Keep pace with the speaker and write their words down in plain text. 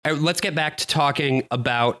let's get back to talking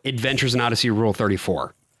about Adventures in Odyssey Rule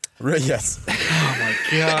 34. Yes. Oh my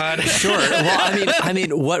God. Sure. Well, I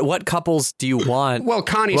mean, what couples do you want? Well,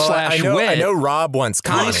 Connie slash Whit. I know Rob wants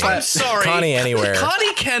Connie. I'm sorry. Connie anywhere.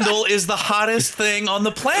 Connie Kendall is the hottest thing on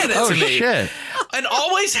the planet to me. Shit. And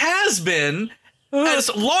always has been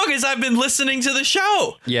as long as I've been listening to the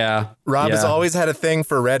show. Yeah. Rob has always had a thing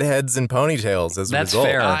for redheads and ponytails as a That's result.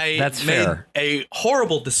 fair. That's made a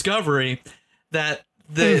horrible discovery that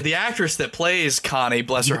the actress that plays Connie,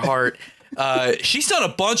 bless her heart, she's done a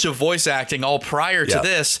bunch of voice acting all prior to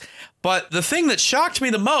this. But the thing that shocked me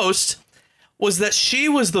the most was that she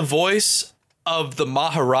was the voice of the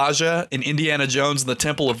Maharaja in Indiana Jones and the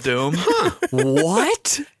Temple of Doom.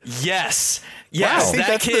 What? Yes. Wow.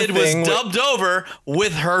 That kid was dubbed over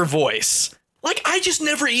with her voice. Like, I just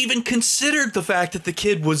never even considered the fact that the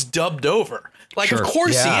kid was dubbed over. Like, of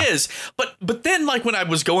course he is. But then, like, when I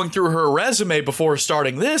was going through her resume before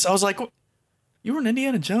starting this, I was like, you were in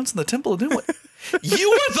Indiana Jones and the Temple of Doom? You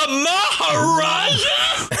were the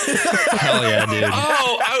Maharaja? Hell yeah, dude.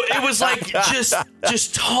 It was like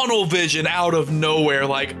just tunnel vision out of nowhere.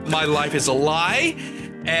 Like, my life is a lie.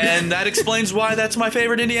 And that explains why that's my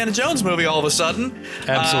favorite Indiana Jones movie all of a sudden.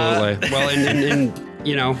 Absolutely. Well, and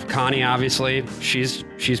you know, Connie, obviously, she's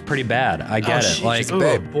pretty bad. I get it. Like, she's a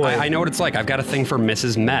babe. I know what it's like. I've got a thing for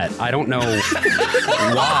Mrs. Met. I don't know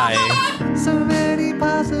why. So many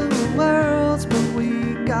possible worlds, but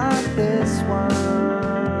we got this one.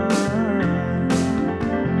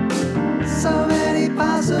 So many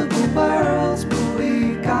possible worlds, but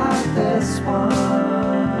we got this one.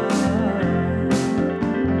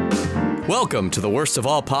 Welcome to the worst of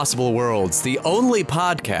all possible worlds, the only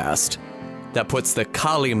podcast that puts the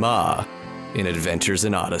Kali Ma in Adventures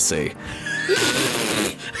in Odyssey.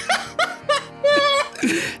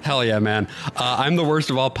 Hell yeah, man. I'm the worst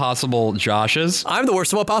of all possible Joshes. I'm the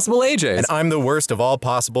worst of all possible AJs. And I'm the worst of all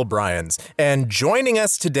possible Brians. And joining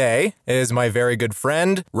us today is my very good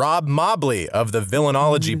friend, Rob Mobley of the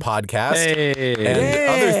Villainology podcast. Hey. And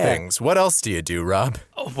other things. What else do you do, Rob?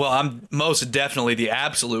 Well, I'm most definitely the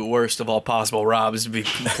absolute worst of all possible Robs, to be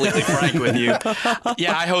completely frank with you.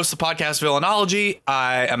 Yeah, I host the podcast Villainology.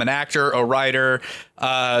 I am an actor, a writer,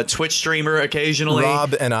 Twitch streamer occasionally.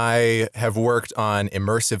 Rob and I have worked on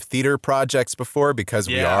immersive theater projects before because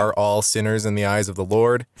we are all sinners in the eyes of the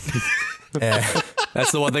Lord. And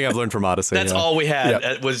that's the one thing I've learned from Odyssey. That's all we had.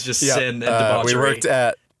 It was just sin and debauchery. We worked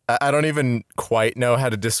at, I don't even quite know how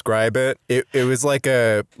to describe it. It was like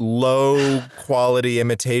a low quality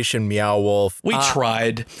imitation Meow Wolf. We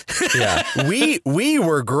tried. Yeah, we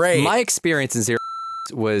were great. My experience in Zero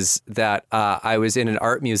was that I was in an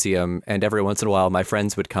art museum, and every once in a while my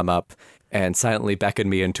friends would come up and silently beckon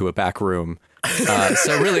me into a back room.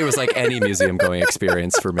 So really it was like any museum going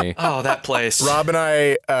experience for me. Oh, that place. Rob and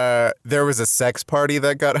I, there was a sex party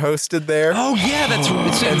that got hosted there. Oh, yeah,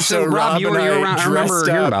 that's And so Rob you and were I around. I remember dressed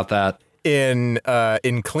hearing up about that.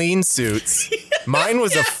 in clean suits. Mine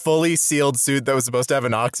was a fully sealed suit that was supposed to have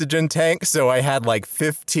an oxygen tank, so I had like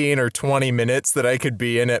 15 or 20 minutes that I could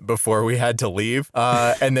be in it before we had to leave.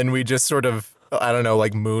 And then we just sort of, I don't know,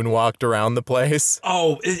 like moonwalked around the place.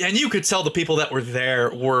 Oh, and you could tell the people that were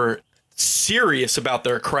there were serious about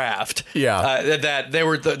their craft. Yeah. That they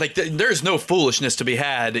were there's no foolishness to be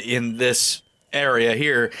had in this area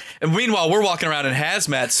here. And meanwhile, we're walking around in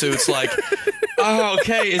hazmat suits like, oh,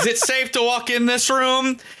 okay, is it safe to walk in this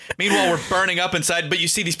room? Meanwhile, we're burning up inside, but you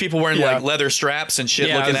see these people wearing like leather straps and shit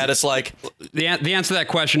looking at us like... The answer to that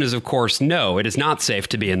question is, of course, no. It is not safe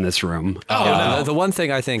to be in this room. The one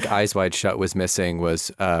thing I think Eyes Wide Shut was missing was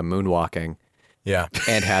moonwalking. Yeah.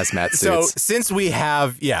 And hazmat suits. So since we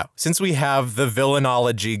have the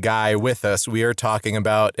Villainology guy with us, we are talking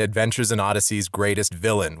about Adventures in Odyssey's greatest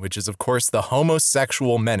villain, which is, of course, the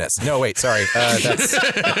homosexual menace. No, wait, sorry. That's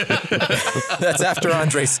after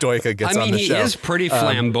Andre Stoica gets on the show. He is pretty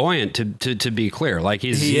flamboyant, to be clear. Like,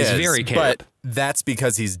 he's very camp. But that's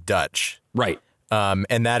because he's Dutch. Right.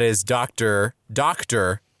 And that is Dr.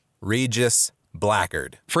 Regis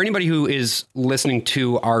Blackgaard. For anybody who is listening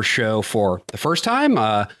to our show for the first time,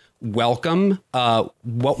 welcome.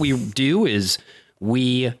 What we do is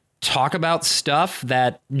we talk about stuff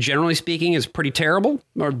that, generally speaking, is pretty terrible,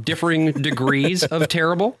 or differing degrees of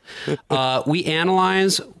terrible. We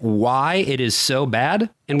analyze why it is so bad,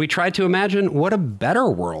 and we try to imagine what a better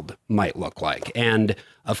world might look like. And,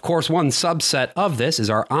 of course, one subset of this is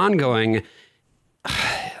our ongoing...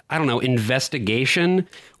 investigation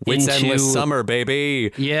Whit's into Endless Summer,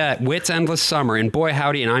 baby. Yeah, Whit's Endless Summer, and boy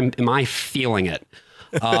howdy, am I feeling it.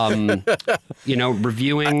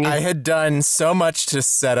 Reviewing. I had done so much to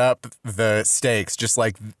set up the stakes, just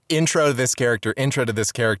like intro to this character, intro to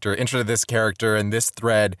this character, intro to this character, and this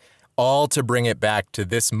thread, all to bring it back to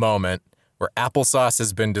this moment where applesauce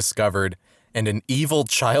has been discovered and an evil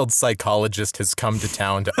child psychologist has come to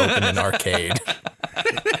town to open an arcade.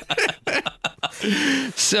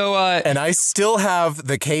 So, and I still have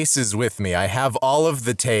the cases with me. I have all of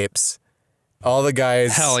the tapes. All the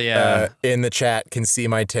guys in the chat can see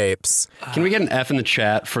my tapes. Can we get an F in the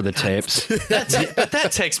chat for the tapes? That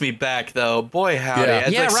takes me back, though. Boy,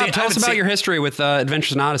 howdy. Yeah, Rob, tell us about your history with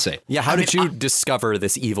Adventures in Odyssey. Yeah, how did you discover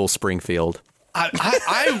this evil Springfield?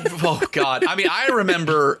 Oh God. I mean, I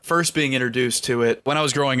remember first being introduced to it when I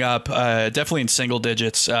was growing up, definitely in single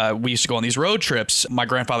digits. We used to go on these road trips. My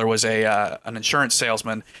grandfather was an insurance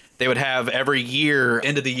salesman. They would have every year,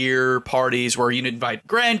 end of the year parties where you'd invite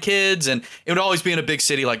grandkids, and it would always be in a big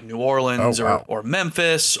city like New Orleans or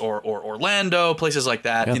Memphis or Orlando, places like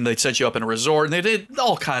that. Yep. And they'd set you up in a resort, and they did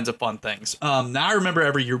all kinds of fun things. Now I remember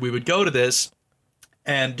every year we would go to this,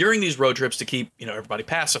 and during these road trips to keep everybody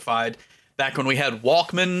pacified, back when we had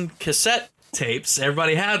Walkman cassette tapes,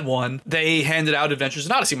 everybody had one, they handed out Adventures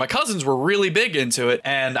in Odyssey. My cousins were really big into it,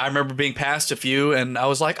 and I remember being passed a few, and I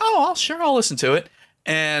was like, I'll listen to it.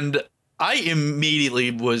 And I immediately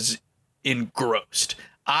was engrossed.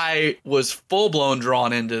 I was full-blown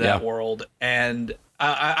drawn into that world, and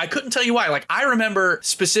I couldn't tell you why. Like, I remember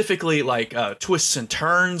specifically, like, Twists and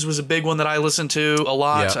Turns was a big one that I listened to a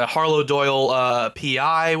lot. Yeah. Harlow Doyle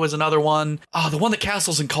P.I. was another one. The one that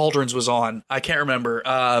Castles and Cauldrons was on. I can't remember.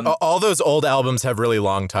 All those old albums have really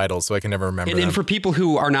long titles, so I can never remember them. And for people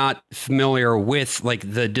who are not familiar with,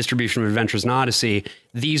 like, the distribution of Adventures in Odyssey,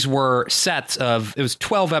 these were sets of, it was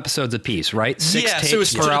 12 episodes apiece, right? Six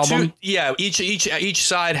tapes per album? Each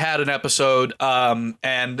side had an episode,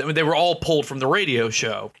 and they were all pulled from the radio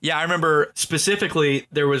show. Yeah, I remember specifically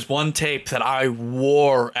there was one tape that I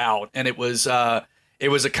wore out, and it was a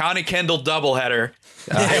Connie Kendall doubleheader.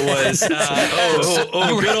 It was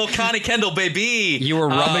good old Connie Kendall, baby. You were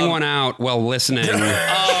rubbing one out while listening.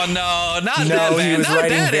 Oh no, not that bad. He was not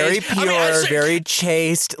writing that very age. pure, very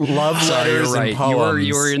chaste love letters and poems.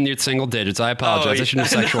 You were in your single digits. I apologize. I shouldn't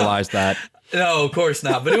have sexualized that. No, of course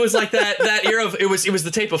not. But it was like that era of it was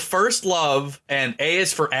the tape of First Love and A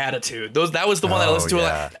is for Attitude. That was the one that I listened to.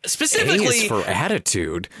 Like, specifically, A is for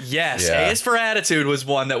Attitude. Yes, A is for Attitude was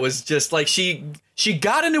one that was just like she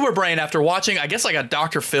got into her brain after watching, I guess, like a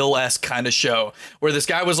Dr. Phil-esque kind of show where this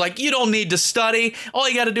guy was like, you don't need to study. All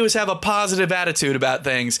you got to do is have a positive attitude about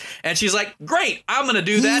things. And she's like, great, I'm going to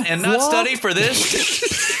do that and not study for this.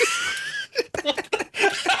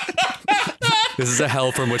 This is a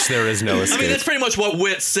hell from which there is no escape. I mean, that's pretty much what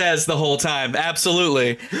Whit says the whole time.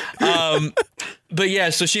 Absolutely. But yeah,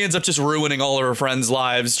 so she ends up just ruining all of her friends'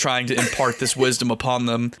 lives, trying to impart this wisdom upon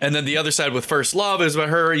them. And then the other side with First Love is about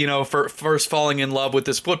her, first falling in love with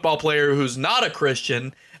this football player who's not a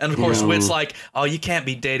Christian. And of course, Whit's like, oh, you can't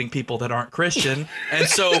be dating people that aren't Christian. And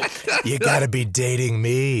so you gotta be dating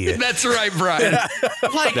me. That's right, Brian.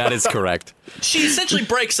 Like, that is correct. She essentially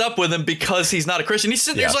breaks up with him because he's not a Christian. He's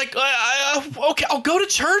sitting there like, okay, I'll go to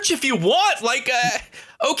church if you want. Like,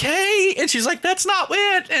 okay. And she's like, that's not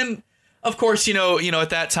it. And of course, at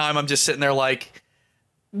that time, I'm just sitting there like,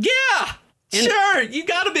 yeah. Sure, you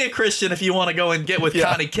got to be a Christian if you want to go and get with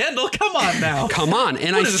Connie Kendall. Come on now. Come on.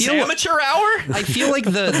 And what is this, amateur hour? I feel like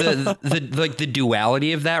the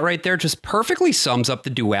duality of that right there just perfectly sums up the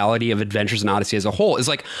duality of Adventures in Odyssey as a whole. Is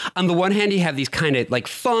like, on the one hand, you have these kind of like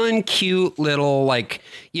fun, cute little, like,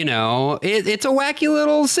 it's a wacky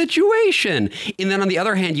little situation. And then on the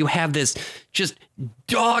other hand, you have this just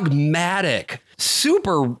dogmatic,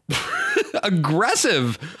 super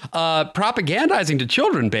aggressive propagandizing to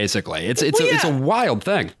children, basically. It's a wild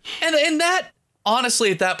thing. And that,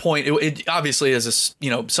 honestly, at that point, it obviously, as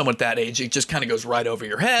someone at that age, it just kind of goes right over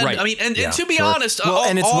your head. Right. I mean, and to be honest,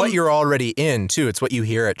 and it's what you're already in too. It's what you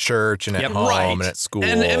hear at church and at home and at school.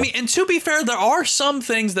 And I mean, and to be fair, there are some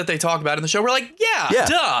things that they talk about in the show where, like,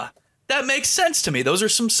 duh, that makes sense to me. Those are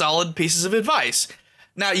some solid pieces of advice.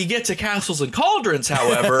 Now, you get to Castles and Cauldrons,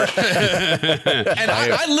 however, and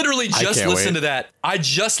I literally just listened to that. I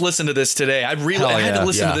just listened to this today. I had to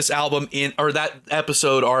listen to this album that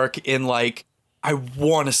episode arc in, like, I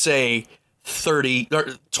want to say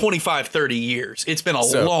 25, 30 years. It's been a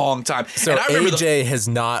long time. So AJ has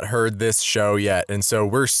not heard this show yet, and so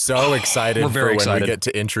we're so excited when we get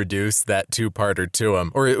to introduce that two-parter to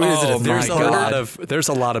him. Or is it a three-parter? There's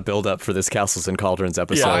a lot of build-up for this Castles and Cauldrons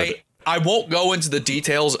episode. Yeah, I won't go into the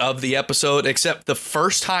details of the episode, except the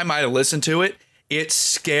first time I listened to it, it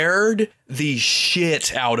scared the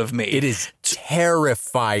shit out of me. It is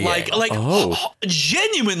terrifying.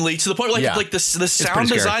 Genuinely to the point like the sound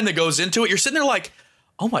design that goes into it. You're sitting there like,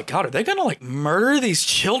 oh my God, are they gonna like murder these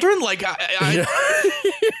children? Like,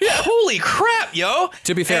 holy crap, yo!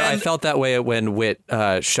 To be fair, I felt that way when Whit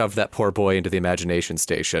shoved that poor boy into the imagination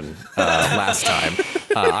station last time.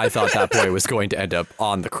 I thought that boy was going to end up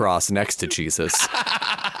on the cross next to Jesus.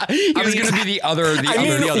 He was going to be the other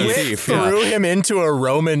Whit thief. Threw him into a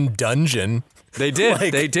Roman dungeon. They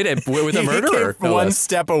did. They did it with a murderer. He came one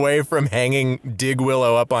step away from hanging Dig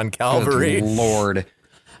Willow up on Calvary. Good Lord.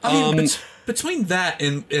 I mean, between that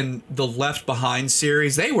and the Left Behind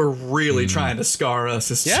series, they were really trying to scar us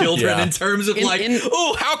as children in terms of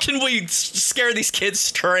how can we scare these kids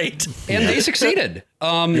straight? And they succeeded.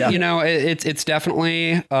 You know, it's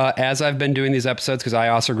definitely, as I've been doing these episodes, because I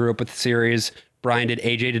also grew up with the series. Brian did,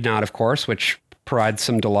 AJ did not, of course, which provides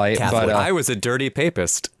some delight. Catholic. But I was a dirty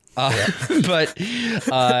papist. But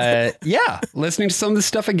listening to some of this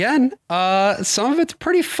stuff again, some of it's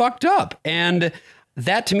pretty fucked up. And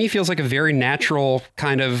that to me feels like a very natural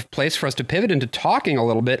kind of place for us to pivot into talking a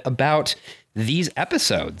little bit about these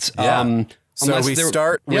episodes. Yeah. So we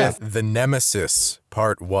start with The Nemesis,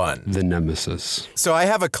 Part 1. The Nemesis. So I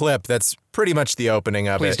have a clip that's pretty much the opening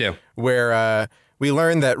of Please it. do. Where we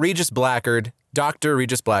learn that Dr.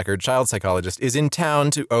 Regis Blackgaard, child psychologist, is in town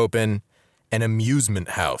to open an amusement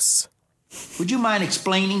house. Would you mind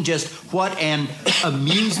explaining just what an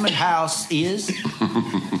amusement house is?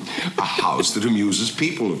 A house that amuses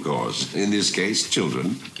people, of course. In this case,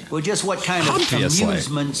 children. Well, just what kind of Obviously.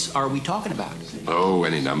 amusements are we talking about? Oh,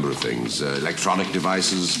 any number of things. Electronic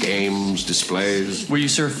devices, games, displays. Will you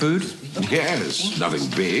serve food? Yes, nothing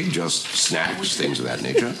big, just snacks, things of that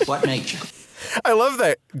nature. What nature? I love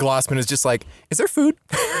that Glossman is just like, is there food?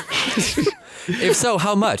 If so,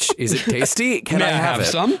 how much? Is it tasty? Can May I have it?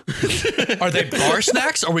 some? Are they bar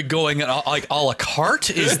snacks? Are we going like a la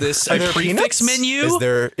carte? Is this a prefix peanuts?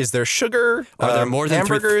 menu? Is there sugar? Are there more than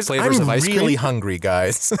 3 hamburgers? flavors I'm of ice cream? really hungry,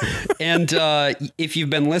 guys. And if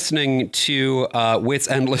you've been listening to Whit's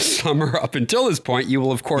Endless Summer up until this point, you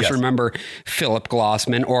will, of course, remember Philip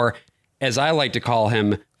Glossman, or as I like to call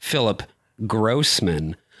him, Philip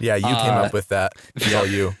Grossman. Yeah, you came up with that. All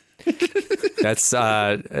you. That's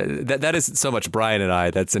that is so much Brian and I.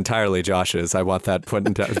 That's entirely Josh's. I want that put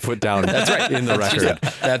down. That's right in the record.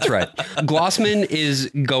 That's right. Glossman is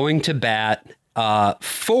going to bat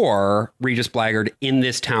for Regis Blackgaard in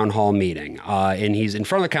this town hall meeting, and he's in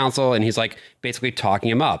front of the council, and he's like basically talking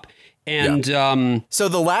him up. And So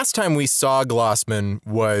the last time we saw Glossman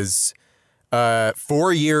was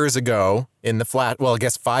 4 years ago in the I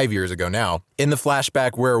guess 5 years ago now, in the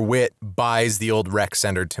flashback where Whit buys the old rec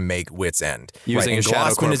center to make Whit's End. Using And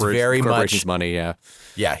shadow Glossman is very corporation's much money,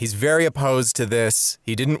 Yeah, he's very opposed to this.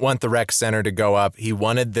 He didn't want the rec center to go up. He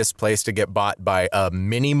wanted this place to get bought by a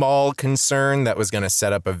mini mall concern that was going to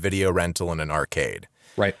set up a video rental and an arcade.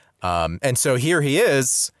 right. And so here he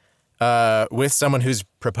is with someone who's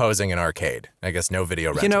proposing an arcade. I guess no video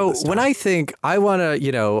rental. You know, this time. when I think I want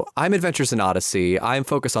to, I'm Adventures in Odyssey. I'm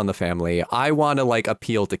focused on the family. I want to like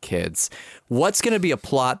appeal to kids. What's going to be a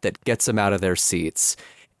plot that gets them out of their seats?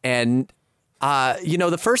 And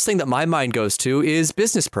the first thing that my mind goes to is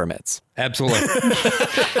business permits. Absolutely.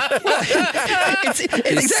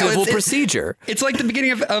 It's civil procedure. It's like the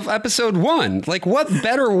beginning of episode 1. Like, what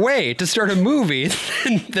better way to start a movie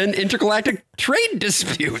than intergalactic trade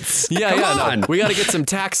disputes? Come on. We got to get some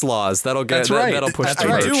tax laws. That'll get That's right. that'll push That's the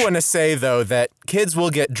right. I roach. do want to say, though, that kids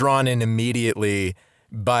will get drawn in immediately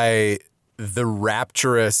by the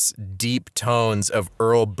rapturous, deep tones of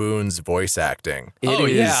Earl Boone's voice acting. It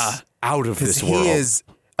is out of this world. He is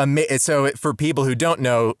so for people who don't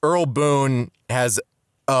know, Earl Boone has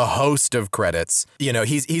a host of credits. You know,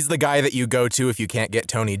 he's the guy that you go to if you can't get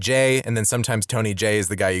Tony Jay, and then sometimes Tony Jay is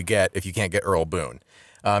the guy you get if you can't get Earl Boone.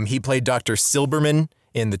 He played Dr. Silberman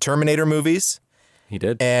in the Terminator movies. He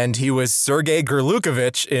did. And he was Sergei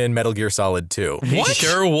Gurlukovich in Metal Gear Solid 2. He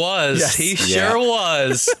sure was. Yes. He sure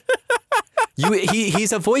was.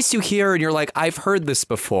 He's a voice you hear and you're like, I've heard this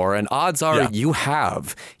before, and odds are you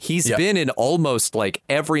have. He's been in almost like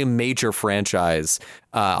every major franchise,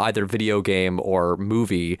 either video game or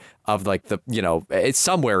movie of like it's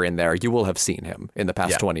somewhere in there. You will have seen him in the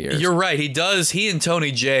past 20 years. You're right. He does. He and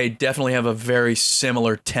Tony Jay definitely have a very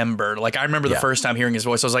similar timbre. Like I remember the first time hearing his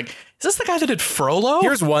voice, I was like, is this the guy that did Frollo?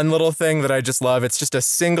 Here's one little thing that I just love. It's just a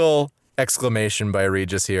single exclamation by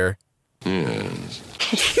Regis here. Yes.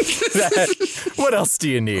 What else do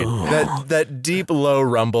you need? That deep low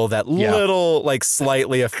rumble, that little like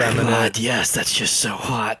slightly effeminate. God, yes, that's just so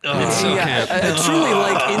hot. It's so camp. Truly,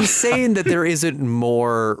 like insane that there isn't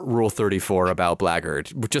more Rule 34 about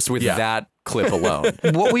Blackgaard, just with that clip alone.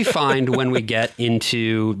 What we find when we get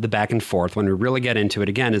into the back and forth, when we really get into it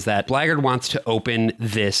again, is that Blackgaard wants to open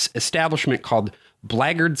this establishment called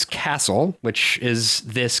Blackgaard's Castle, which is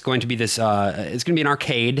going to be an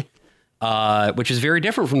arcade, which is very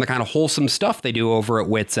different from the kind of wholesome stuff they do over at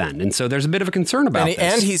Whit's End. And so there's a bit of a concern about this.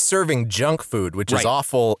 And he's serving junk food, which is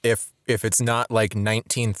awful if it's not like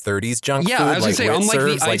 1930s junk food. Yeah, I was going to say, Whit unlike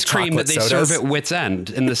serves, the ice cream that they sodas. serve at Whit's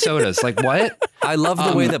End in the sodas. Like, what? I love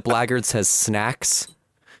the way that Blackgaard says snacks.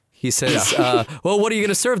 He says, well, what are you going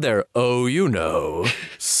to serve there? Oh, you know,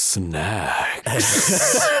 snacks.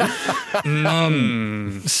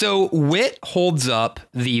 So Whit holds up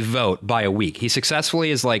the vote by a week. He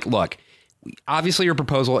successfully is like, look, obviously your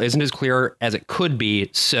proposal isn't as clear as it could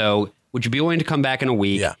be. So would you be willing to come back in a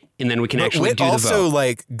week? Yeah. And then we can actually Whit do the also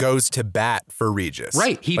vote. Goes to bat for Regis.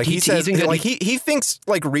 Right. He says he thinks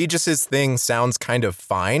Regis's thing sounds kind of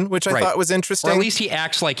fine, which I thought was interesting. Or at least he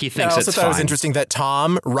acts like he thinks it's fine. I also thought it was interesting that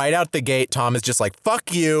Tom, right out the gate, Tom is just like,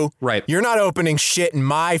 fuck you. Right. You're not opening shit in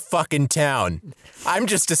my fucking town. I'm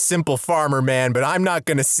just a simple farmer, man, but I'm not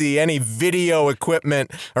going to see any video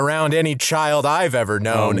equipment around any child I've ever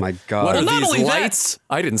known. Oh, my God. What are not these only that- lights?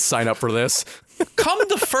 I didn't sign up for this. Come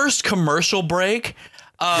the first commercial break,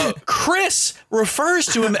 Chris refers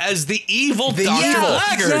to him as the evil Dr.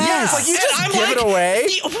 Blackgaard. Yes. Like, you just give it away.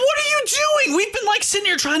 What are you doing? We've been sitting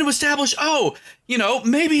here trying to establish,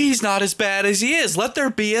 maybe he's not as bad as he is. Let there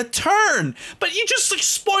be a turn. But you just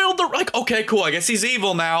spoiled okay, cool. I guess he's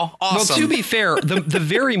evil now. Awesome. Well, to be fair, the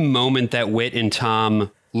very moment that Whit and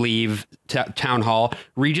Tom leave town hall,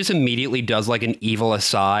 Regis immediately does an evil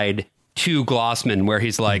aside to Glossman where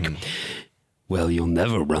he's like, well, you'll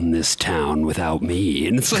never run this town without me.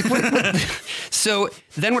 And it's like, what? So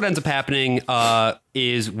then what ends up happening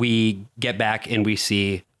is we get back and we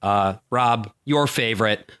see Rob, your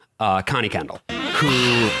favorite, Connie Kendall,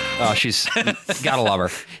 who she's gotta love her.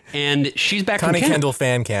 And she's back Connie from camp. Kendall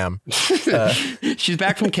fan cam. She's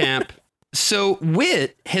back from camp. So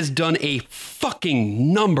Whit has done a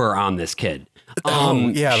fucking number on this kid.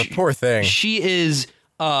 The poor thing. She is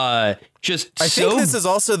I think this is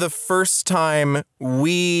also the first time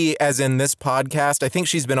we, as in this podcast, I think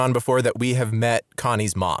she's been on before, that we have met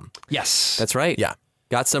Connie's mom. Yes. That's right. Yeah.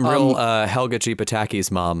 Got some real Helga G.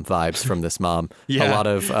 Pataki's mom vibes from this mom. Yeah. A lot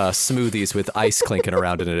of smoothies with ice clinking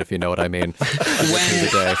around in it, if you know what I mean.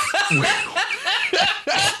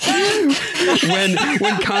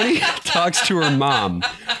 When Connie talks to her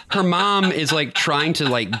mom is trying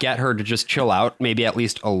to get her to just chill out, maybe at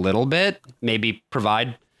least a little bit, maybe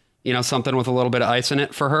provide, something with a little bit of ice in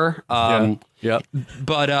it for her. Yep.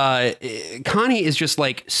 But Connie is just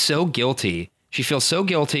so guilty. She feels so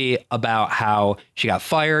guilty about how she got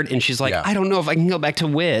fired, and she's like, I don't know if I can go back to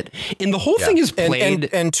Whit. And the whole thing is played.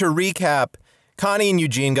 And to recap, Connie and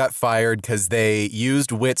Eugene got fired because they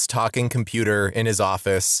used Whit's talking computer in his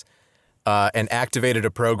office and activated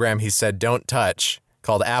a program he said don't touch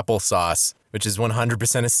called Applesauce, which is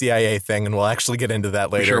 100% a CIA thing, and we'll actually get into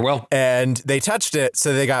that later. Sure will. And they touched it,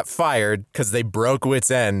 so they got fired because they broke Whit's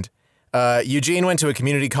End. Eugene went to a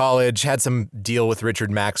community college, had some deal with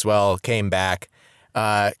Richard Maxwell, came back.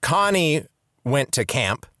 Connie went to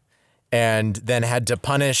camp and then had to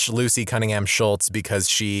punish Lucy Cunningham Schultz because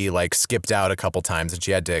she skipped out a couple times and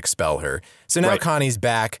she had to expel her. So now Connie's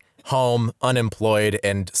back home, unemployed,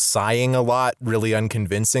 and sighing a lot, really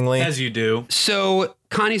unconvincingly. As you do. So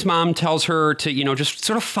Connie's mom tells her to, just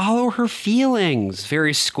sort of follow her feelings.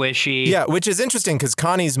 Very squishy. Yeah, which is interesting because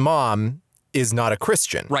Connie's mom is not a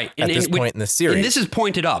Christian at this point in the series. And this is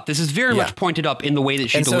pointed up. This is very much pointed up in the way that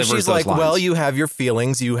she delivers so she's those lines. Well, you have your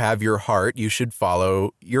feelings, you have your heart, you should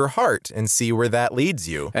follow your heart and see where that leads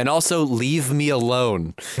you. And also leave me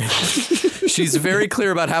alone. She's very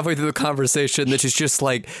clear about halfway through the conversation that she's just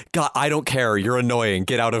like, God, I don't care. You're annoying.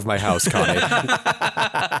 Get out of my house, Connie.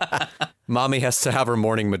 Mommy has to have her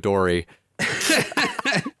morning Midori.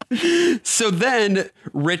 So then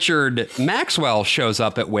Richard Maxwell shows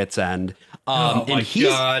up at Whit's End. And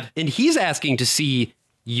he's asking to see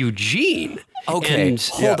Eugene. Okay,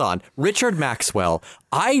 hold on. Richard Maxwell.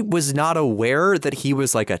 I was not aware that he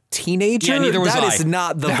was a teenager. Yeah, neither was I. That is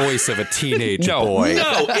not the voice of a teenage boy.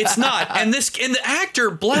 No, it's not. And the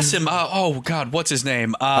actor, bless him. Oh God, what's his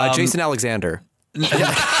name? Jason Alexander.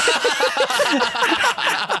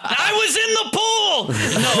 I was in the pool.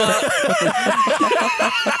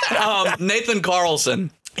 No, Nathan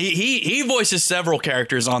Carlson. He voices several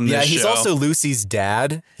characters on this show. Yeah, he's also Lucy's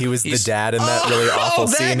dad. He's the dad in that really awful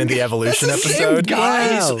scene in the Evolution episode.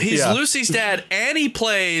 Wow. He's Lucy's dad, and he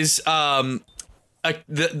plays the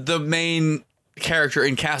main character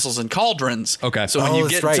in Castles and Cauldrons. Okay. So when you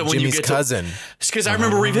get right, to when Jimmy's you get cousin. Because I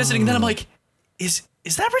remember revisiting that, I'm like,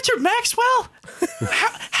 is that Richard Maxwell?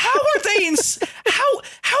 How are they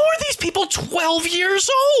how are these people 12 years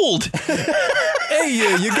old?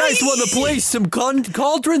 Hey, you guys want to play some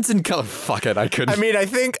cauldrons and fuck it, I couldn't. I mean, I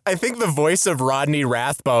think the voice of Rodney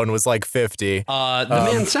Rathbone was like 50. The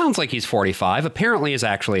man sounds like he's 45. Apparently is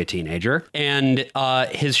actually a teenager and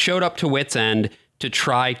has showed up to Whit's End to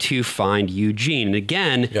try to find Eugene. And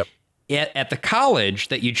again, at the college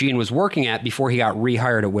that Eugene was working at before he got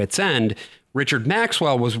rehired at Whit's End, Richard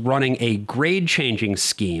Maxwell was running a grade changing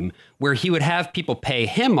scheme where he would have people pay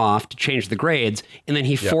him off to change the grades. And then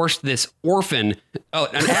he forced this orphan, an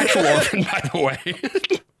actual orphan, by the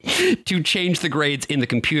way, to change the grades in the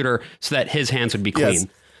computer so that his hands would be clean.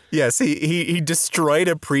 Yes, he destroyed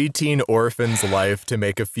a preteen orphan's life to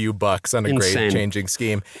make a few bucks on a grade-changing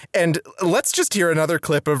scheme. And let's just hear another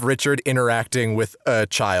clip of Richard interacting with a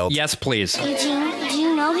child. Yes, please. Eugene, do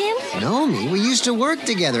you know him? Know me? We used to work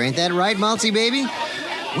together. Ain't that right, Malty baby?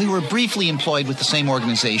 We were briefly employed with the same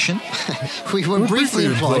organization. We were briefly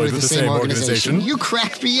employed with the same organization. You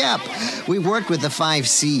cracked me up. We worked with the 5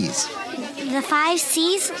 C's. The 5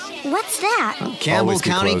 C's? What's that? Campbell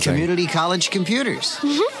County Community College Computers.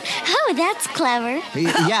 Oh, that's clever.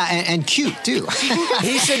 Yeah, and cute, too.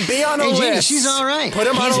 He should be on a Hey, list. Gina, she's all right. Put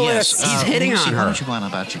him on a list. He's hitting on Lucy, her. Why don't you go on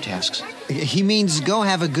about your tasks? He means go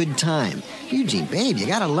have a good time. Eugene, babe, you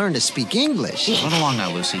gotta learn to speak English. Run along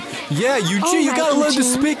now, Lucy. Yeah, Eugene, you gotta learn to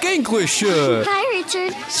speak English. Bye,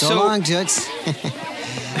 Richard. So long, Toots.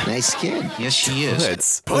 Nice kid. Yes, she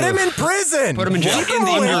is. Put him in prison. Put him in jail. What in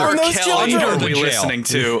the Under those Urkel children. are Under we the jail. listening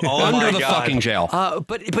to? Oh Under my the God. fucking jail.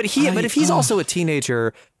 But if he's also a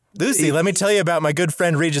teenager. Lucy, let me tell you about my good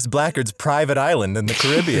friend Regis Blackgaard's private island in the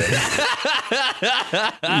Caribbean.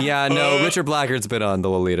 Yeah, no, Richard Blackgaard's been on the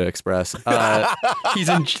Lolita Express. He's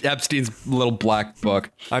in Epstein's little black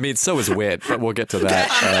book. I mean, so is Whit, but we'll get to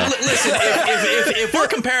that. Listen, if we're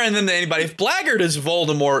comparing them to anybody, if Blackgaard is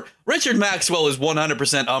Voldemort, Richard Maxwell is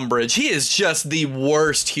 100% Umbridge. He is just the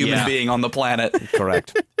worst human being on the planet.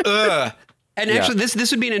 Correct. Ugh. And actually,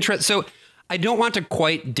 this would be an interest. So I don't want to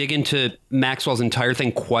quite dig into Maxwell's entire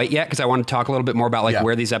thing quite yet because I want to talk a little bit more about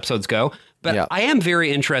where these episodes go. But I am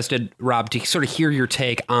very interested, Rob, to sort of hear your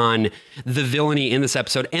take on the villainy in this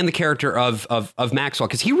episode and the character of Maxwell,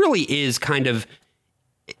 because he really is kind of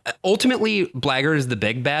ultimately Blackgaard is the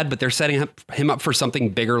big bad, but they're setting him up for something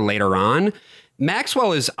bigger later on.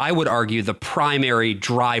 Maxwell is, I would argue, the primary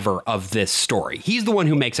driver of this story. He's the one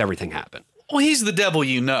who makes everything happen. Well, he's the devil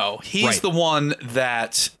you know. He's the one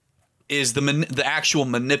that is the actual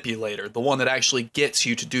manipulator, the one that actually gets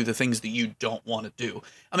you to do the things that you don't want to do.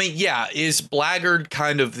 I mean, yeah, is Blackgaard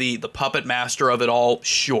kind of the puppet master of it all?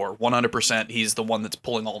 Sure, 100%. He's the one that's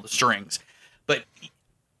pulling all the strings.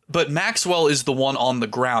 But Maxwell is the one on the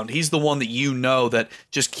ground. He's the one that you know that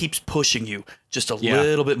just keeps pushing you just a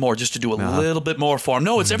little bit more, just to do a little bit more for him.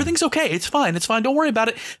 No, everything's okay. It's fine. It's fine. Don't worry about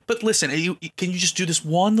it. But listen, can you just do this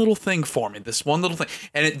one little thing for me? This one little thing.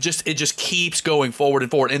 And it just keeps going forward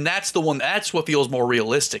and forward. And that's what feels more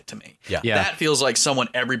realistic to me. Yeah. That feels like someone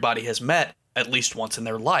everybody has met at least once in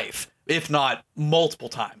their life, if not multiple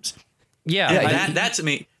times. Yeah. That to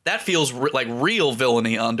me, that feels like real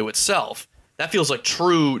villainy unto itself. That feels like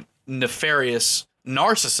true nefarious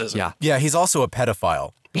narcissism. Yeah, he's also a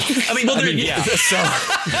pedophile. I mean,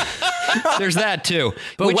 There's that too.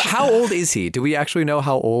 But how old is he? Do we actually know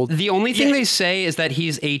how old? The only thing they say is that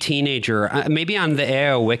he's a teenager. Maybe on the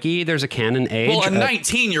AO wiki, there's a canon age. Well, a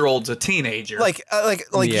 19-year-old's a teenager. Like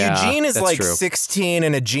Eugene is like 16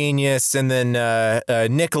 and a genius, and then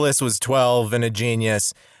Nicholas was 12 and a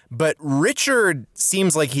genius. But Richard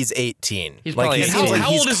seems like he's 18. He's probably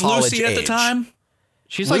how old is Lucy at the time?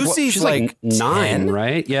 She's Lucy's like 9, 10?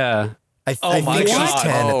 right? Yeah. I think she's 10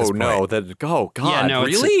 at this point. God, Yeah, no,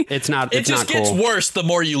 really? It's not. It It's just not gets cool. worse the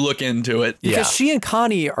more you look into it. Because she and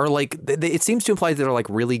Connie are like, it seems to imply they're like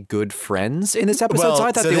really good friends in this episode. Well, so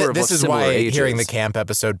I thought they were this is similar why ages. hearing the camp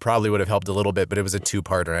episode probably would have helped a little bit, but it was a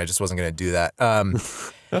 2-parter, and I just wasn't going to do that.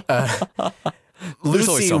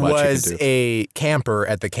 Lucy so much you was can do. a camper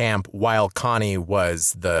at the camp, while Connie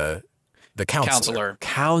was the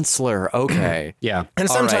Counselor, okay. Yeah. And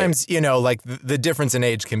All right. sometimes, like the difference in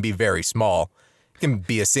age can be very small. It can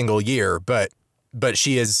be a single year, but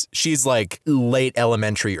she's like late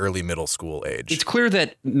elementary, early middle school age. It's clear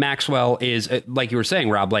that Maxwell is, like you were saying,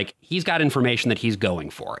 Rob, like he's got information that he's going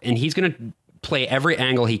for, and he's going to play every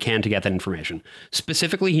angle he can to get that information.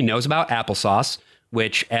 Specifically, he knows about applesauce,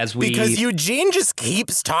 which as we... Because Eugene just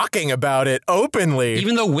keeps talking about it openly.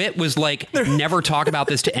 Even though Whit was like, never talk about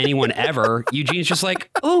this to anyone ever, Eugene's just like,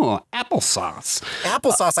 oh, applesauce.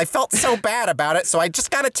 Applesauce. I felt so bad about it, so I just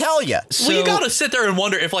got to tell you. Well, you got to sit there and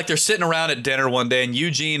wonder if like they're sitting around at dinner one day and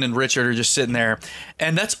Eugene and Richard are just sitting there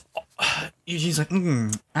and that's... Eugene's like,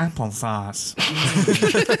 applesauce.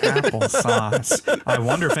 Applesauce. I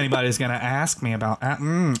wonder if anybody's going to ask me about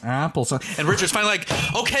applesauce. And Richard's finally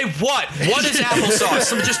like, okay, what? What is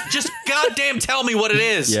applesauce? Just goddamn tell me what it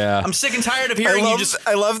is. Yeah. I'm sick and tired of hearing you just...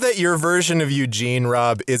 I love that your version of Eugene,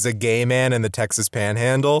 Rob, is a gay man in the Texas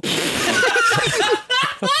Panhandle.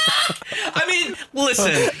 I mean,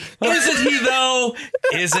 listen, isn't he though?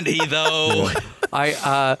 Isn't he though?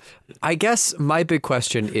 I guess my big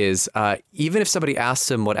question is, even if somebody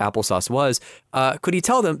asks him what applesauce was, could he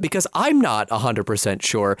tell them? Because I'm not 100%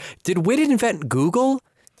 sure. Did Whit invent Google?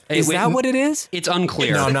 Is that what it is? It's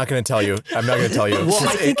unclear. No, I'm not going to tell you. Well,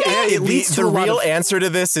 I think it leads to the real answer to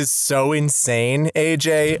this is so insane,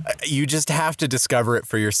 AJ. You just have to discover it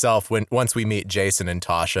for yourself once we meet Jason and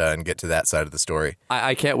Tasha and get to that side of the story.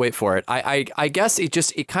 I can't wait for it. I guess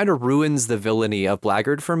it kind of ruins the villainy of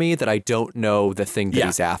Blackgaard for me that I don't know the thing that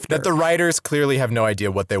he's after. That the writers clearly have no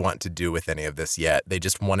idea what they want to do with any of this yet. They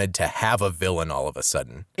just wanted to have a villain all of a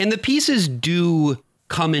sudden. And the pieces do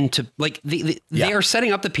come into, like, they are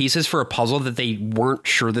setting up the pieces for a puzzle that they weren't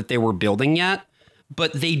sure that they were building yet,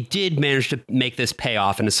 but they did manage to make this pay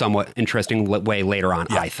off in a somewhat interesting way later on,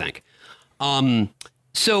 I think.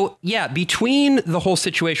 So, yeah, between the whole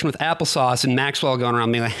situation with applesauce and Maxwell going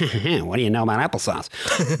around being like, what do you know about applesauce?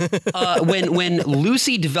 When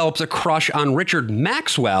Lucy develops a crush on Richard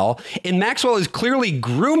Maxwell, and Maxwell is clearly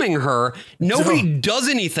grooming her, nobody does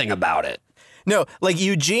anything about it. No, like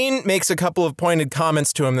Eugene makes a couple of pointed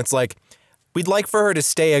comments to him that's like, we'd like for her to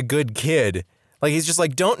stay a good kid. Like, he's just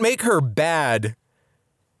like, don't make her bad.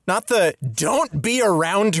 Not don't be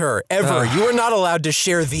around her ever. You are not allowed to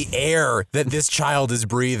share the air that this child is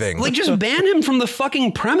breathing. Like, just ban him from the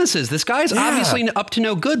fucking premises. This guy's obviously up to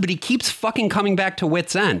no good, but he keeps fucking coming back to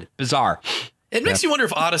Whit's End. Bizarre. It makes you wonder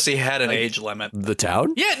if Odyssey had an age limit. The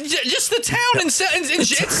town? Yeah, just the town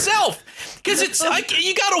itself. Because it's like,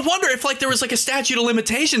 you gotta wonder if like there was like a statute of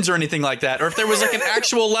limitations or anything like that, or if there was like an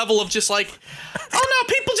actual level of just like, oh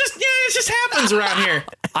no, people just it just happens around here.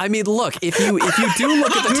 I mean, look, if you do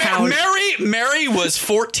look at the town, Mary was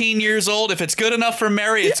 14 years old. If it's good enough for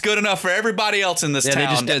Mary, it's good enough for everybody else in this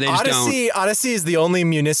town. They just Odyssey is the only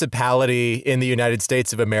municipality in the United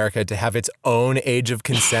States of America to have its own age of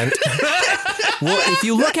consent. Well, if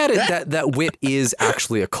you look at it, that Whit is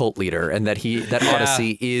actually a cult leader, and that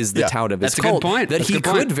Odyssey is the town of his cult. That's a good point. That he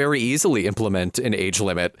could very easily implement an age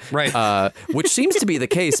limit, right? Which seems to be the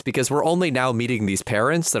case because we're only now meeting these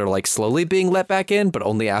parents that are like slowly being let back in, but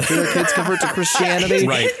only after their kids convert to Christianity.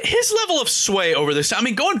 His level of sway over this. I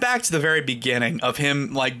mean, going back to the very beginning of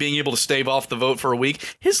him like being able to stave off the vote for a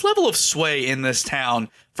week, his level of sway in this town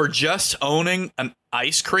for just owning an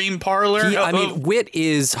ice cream parlor. Whit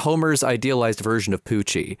is Homer's idealized version of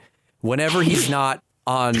Poochie. Whenever he's not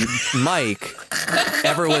on mic,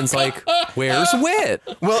 everyone's like, where's Whit?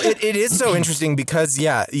 Well, it is so interesting because,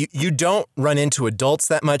 you don't run into adults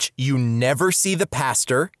that much. You never see the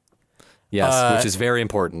pastor. Yes, which is very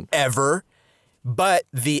important. Ever. But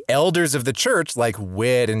the elders of the church, like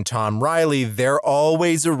Whit and Tom Riley, they're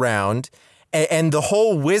always around. And the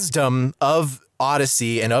whole wisdom of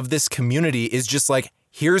Odyssey and of this community is just like,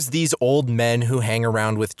 here's these old men who hang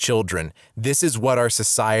around with children. This is what our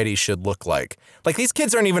society should look like. Like, these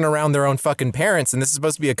kids aren't even around their own fucking parents, and this is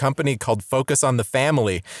supposed to be a company called Focus on the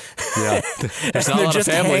Family. Yeah, there's not a lot of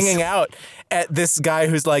families hanging out at this guy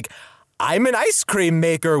who's like, I'm an ice cream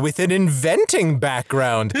maker with an inventing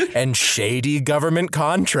background and shady government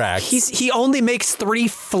contracts. He only makes 3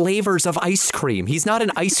 flavors of ice cream. He's not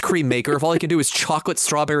an ice cream maker if all he can do is chocolate,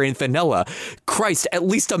 strawberry, and vanilla. Christ, at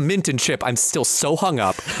least a mint and chip. I'm still so hung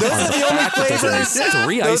up. Those are the only flavors.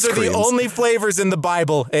 Those are the only flavors in the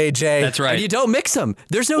Bible, AJ. That's right. And you don't mix them.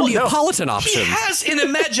 There's no Neapolitan option. He has an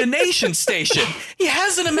imagination station.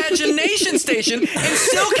 And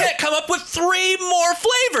still can't come up with 3 more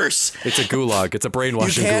flavors. It's a gulag. It's a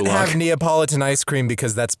brainwashing gulag. You can't have Neapolitan ice cream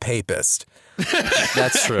because that's papist.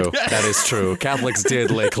 That's true. That is true. Catholics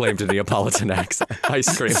did lay claim to Neapolitan ice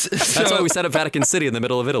cream. That's why we set up Vatican City in the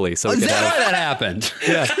middle of Italy. So is that why that happened?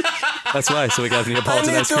 Yeah. That's why. So we got I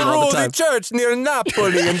Neapolitan need ice to cream all rule the the time. church near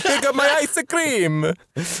Napoli and pick up my ice cream.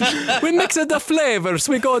 We mix the flavors.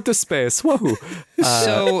 We go into space. Woohoo!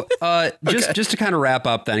 So just to kind of wrap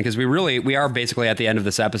up then, because we are basically at the end of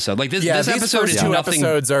this episode. Like this These episode first is two nothing.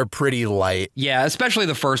 episodes are pretty light. Yeah, especially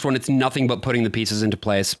the first one. It's nothing but putting the pieces into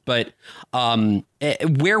place. But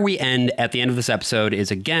where we end at the end of this episode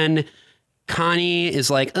is, again, Connie is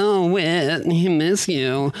like, oh, Whit, I miss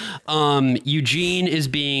you. Eugene is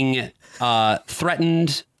being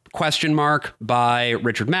threatened, ? By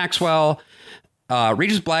Richard Maxwell.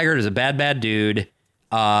 Regis Blackgaard is a bad dude.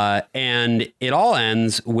 And it all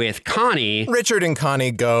ends with Connie. Richard and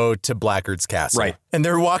Connie go to Blackgaard's castle. Right. And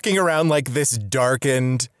they're walking around like this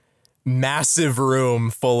darkened, massive room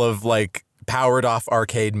full of like powered off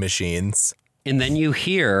arcade machines. And then you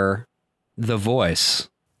hear the voice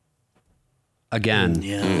again.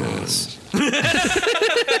 Yes.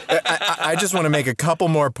 I just want to make a couple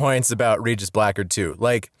more points about Regis Blackgaard too.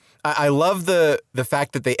 Like, I love the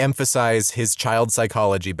fact that they emphasize his child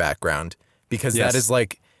psychology background, because that is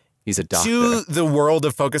like, he's a doctor. To the world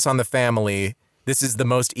of Focus on the Family, this is the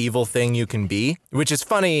most evil thing you can be, which is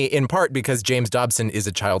funny in part because James Dobson is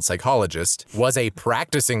a child psychologist, was a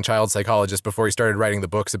practicing child psychologist before he started writing the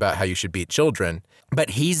books about how you should beat children.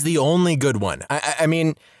 But he's the only good one. I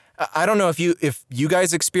mean, I don't know if you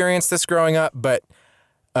guys experienced this growing up, but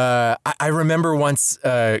I remember once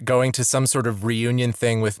going to some sort of reunion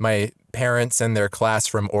thing with my parents and their class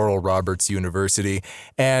from Oral Roberts University,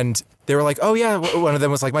 and they were like, oh yeah, one of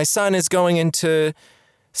them was like, my son is going into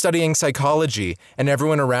studying psychology, and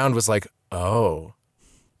everyone around was like, oh,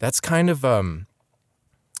 that's kind of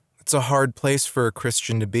it's a hard place for a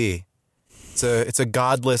Christian to be. It's a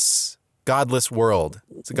godless world.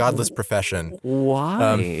 It's a godless profession.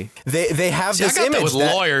 Why? They have this I got image that with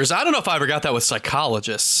lawyers. I don't know if I ever got that with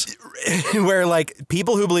psychologists. where like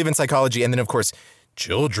people who believe in psychology, and then of course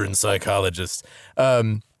children's psychologists,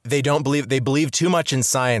 they believe too much in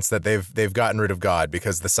science that they've gotten rid of God,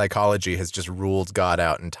 because the psychology has just ruled God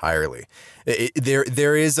out entirely.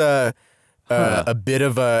 There is a bit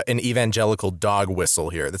of an evangelical dog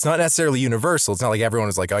whistle here. That's not necessarily universal. It's not like everyone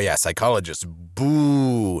is like, oh yeah, psychologists,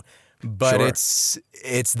 boo. But Sure.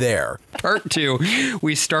 it's there. Part 2,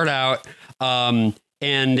 we start out and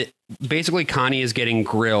basically Connie is getting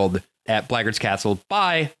grilled at Blackgaard's castle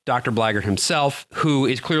by Dr. Blackgaard himself, who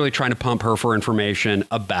is clearly trying to pump her for information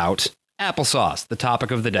about applesauce, the topic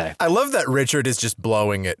of the day. I love that Richard is just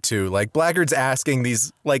blowing it too. Like Blackgaard's asking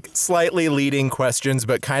these like slightly leading questions,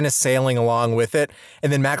 but kind of sailing along with it.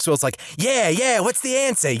 And then Maxwell's like, yeah, what's the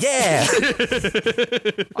answer? Yeah.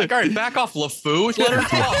 Like, all right, back off, LeFou. Let her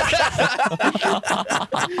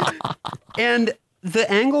talk. And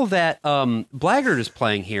the angle that Blackgaard is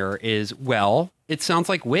playing here is, well, it sounds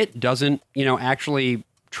like Whit doesn't, actually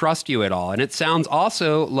trust you at all. And it sounds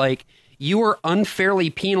also like you were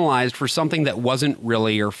unfairly penalized for something that wasn't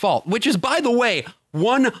really your fault, which is, by the way,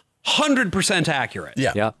 100% accurate.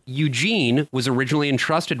 Yeah. Eugene was originally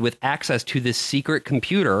entrusted with access to this secret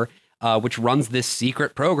computer, which runs this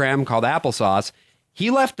secret program called Applesauce.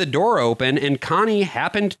 He left the door open and Connie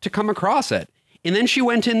happened to come across it. And then she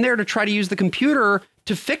went in there to try to use the computer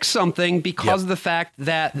to fix something because of the fact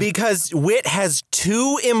that... Because Whit has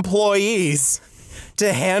 2 employees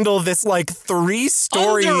to handle this like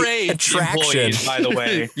 3-story underage attraction. Employees, by the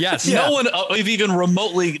way. Yes. No one even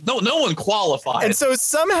remotely, no one qualified. And so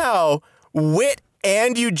somehow Whit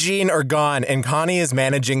and Eugene are gone and Connie is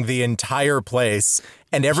managing the entire place,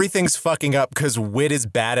 and everything's fucking up because Whit is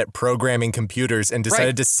bad at programming computers and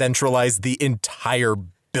decided to centralize the entire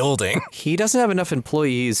building. He doesn't have enough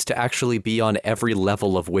employees to actually be on every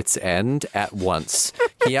level of Whit's End at once.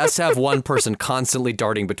 He has to have one person constantly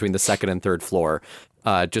darting between the 2nd and 3rd floor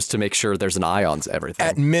just to make sure there's an eye on everything.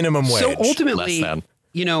 At minimum wage. So ultimately, everything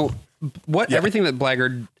that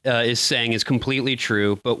Blackgaard is saying is completely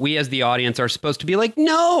true, but we as the audience are supposed to be like,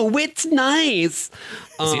 no, Whit's nice.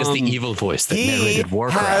 He has the evil voice that narrated He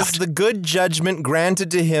Warcraft. has the good judgment granted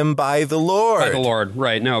to him by the Lord. By the Lord,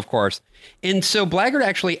 right. No, of course. And so Blackgaard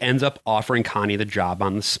actually ends up offering Connie the job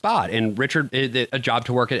on the spot, and Richard a job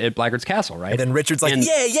to work at Blackgaard's castle, right? And then Richard's like,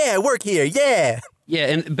 yeah, work here, yeah.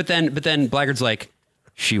 Yeah, but then Blackgaard's like,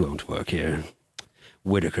 she won't work here.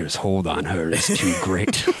 Whitaker's hold on her is too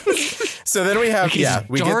great. So then we have, we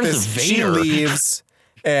get Darth this, she Vader. leaves,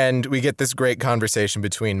 and we get this great conversation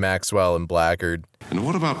between Maxwell and Blackgaard. And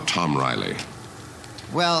what about Tom Riley?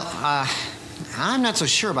 Well, I'm not so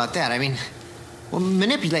sure about that. I mean, well,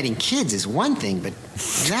 manipulating kids is one thing, but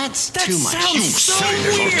that's too much.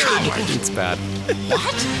 It's bad.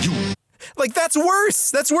 What? Like, that's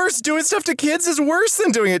worse. That's worse. Doing stuff to kids is worse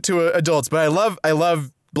than doing it to adults. But I love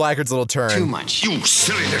Blackgaard's little turn. Too much. You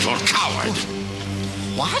silly little coward!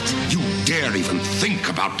 What? You dare even think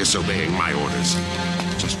about disobeying my orders.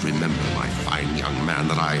 Just remember, my fine young man,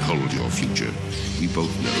 that I hold your future. We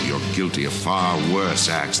both know you're guilty of far worse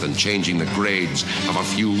acts than changing the grades of a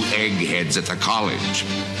few eggheads at the college.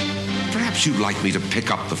 Perhaps you'd like me to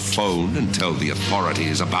pick up the phone and tell the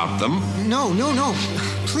authorities about them? No.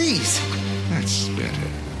 Please. That's better.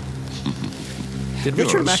 Did You're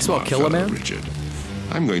Richard a Maxwell smart kill a fellow, man? Richard.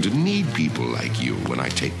 I'm going to need people like you when I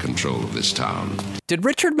take control of this town. Did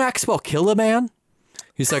Richard Maxwell kill a man?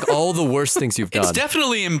 He's like, all the worst things you've done. It's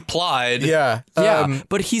definitely implied. Yeah.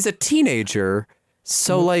 But he's a teenager.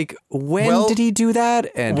 So, like, when did he do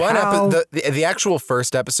that? And how? The actual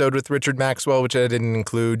first episode with Richard Maxwell, which I didn't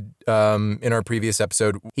include in our previous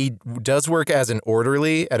episode, he does work as an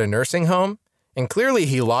orderly at a nursing home. And clearly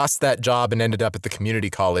he lost that job and ended up at the community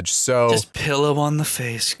college. So Just pillow on the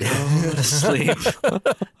face. Go to sleep.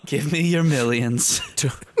 Give me your millions.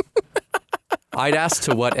 I'd ask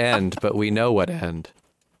to what end, but we know what end.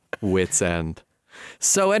 Whit's end.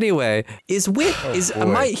 So anyway, here's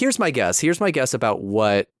my guess. Here's my guess about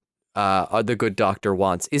what the good doctor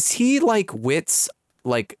wants. Is he like Whit's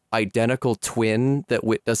like identical twin that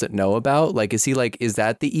Whit doesn't know about? Like, is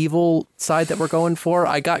that the evil side that we're going for?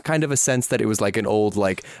 I got kind of a sense that it was like an old,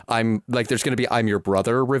 like, there's going to be I'm your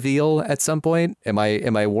brother reveal at some point. Am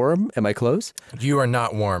I warm? Am I close? You are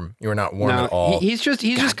not warm. You are not warm at all. He's just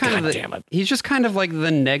kind of like the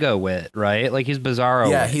nega Whit, right? Like he's Bizarro.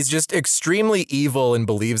 Yeah, Whit. he's just extremely evil and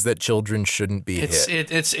believes that children shouldn't be hit.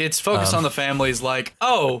 It's focused on the families, like,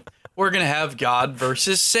 oh, we're going to have God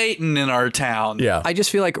versus Satan in our town. Yeah. I just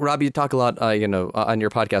feel like, Rob, you talk a lot, on your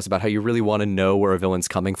podcast about how you really want to know where a villain's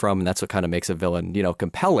coming from. And that's what kind of makes a villain,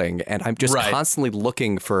 compelling. And I'm just constantly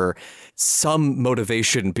looking for some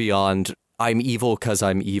motivation beyond I'm evil because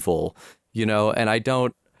I'm evil, and I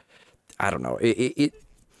don't know. He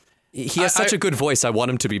has such a good voice. I want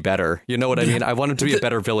him to be better. You know what I mean? I want him to be a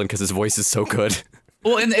better villain because his voice is so good.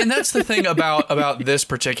 Well, and that's the thing about this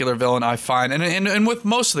particular villain, I find, and with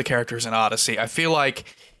most of the characters in Odyssey, I feel like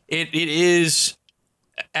it is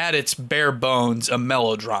at its bare bones a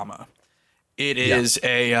melodrama. It is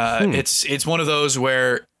it's one of those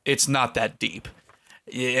where it's not that deep,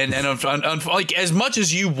 and like as much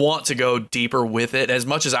as you want to go deeper with it, as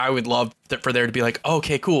much as I would love for there to be like,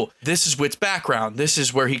 okay, cool, this is Whit's background, this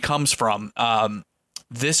is where he comes from.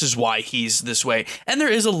 This is why he's this way. And there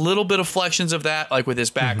is a little bit of flections of that, like with his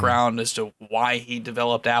background as to why he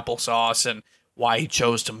developed applesauce and why he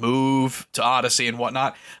chose to move to Odyssey and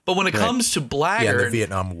whatnot. But when it comes to Blackgaard, the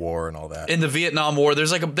Vietnam War and all that. In the Vietnam War,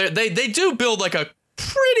 there's like they do build like a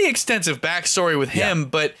pretty extensive backstory with him.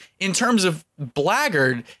 But in terms of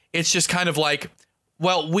Blackgaard, it's just kind of like,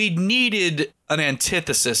 well, we needed an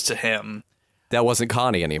antithesis to him. That wasn't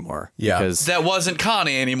Connie anymore. Yeah. Because that wasn't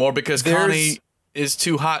Connie anymore because Connie is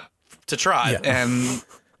too hot to try, and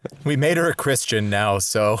we made her a Christian now,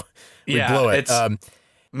 so we blow it.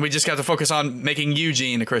 We just got to focus on making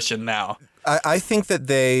Eugene a Christian now. I think that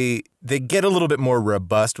they get a little bit more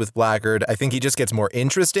robust with Blackgaard. I think he just gets more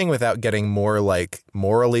interesting without getting more like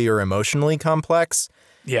morally or emotionally complex.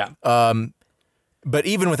 Yeah. But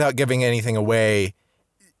even without giving anything away,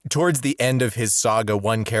 towards the end of his saga,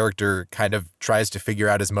 one character kind of tries to figure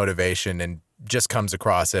out his motivation and just comes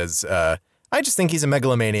across as I just think he's a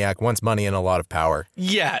megalomaniac, wants money and a lot of power.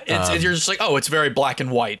 Yeah, you're just like, oh, it's very black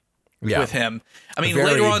and white with him. I mean,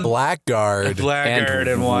 very later on,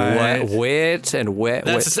 Blackgaard and white, Whit and Whit.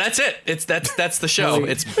 That's it. That's the show.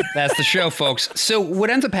 That's the show, folks. So what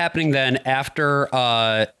ends up happening then after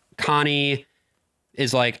Connie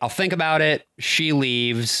is like, I'll think about it. She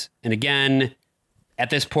leaves, and again, at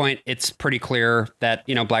this point, it's pretty clear that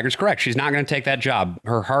Blackgaard's correct. She's not going to take that job.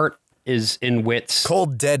 Her heart is in Whit's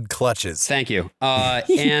cold, dead clutches. Thank you.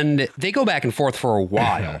 And they go back and forth for a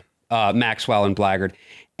while, Maxwell and Blackgaard.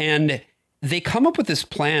 And they come up with this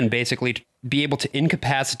plan basically to be able to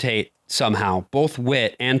incapacitate somehow both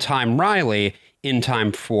Whit and Time Riley in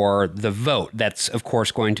time for the vote. That's, of course,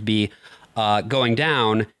 going to be going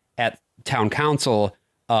down at town council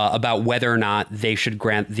about whether or not they should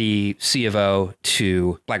grant the C of O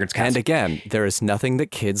to Blackgaard's castle. And again, there is nothing that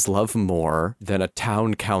kids love more than a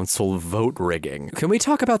town council vote rigging. Can we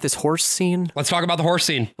talk about this horse scene? Let's talk about the horse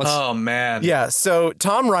scene. Oh, man. Yeah, so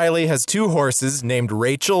Tom Riley has two horses named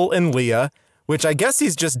Rachel and Leah, which I guess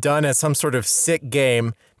he's just done as some sort of sick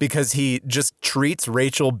game because he just treats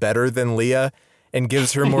Rachel better than Leah and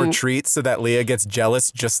gives her more treats so that Leah gets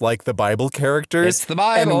jealous, just like the Bible characters. It's the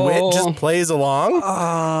Bible. And Whit just plays along.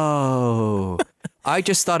 Oh, I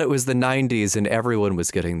just thought it was the 90s and everyone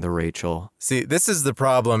was getting the Rachel. See, this is the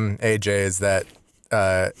problem, AJ, is that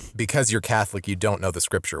because you're Catholic, you don't know the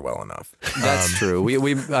scripture well enough. That's true.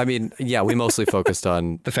 We mostly focused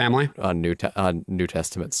on the family, on New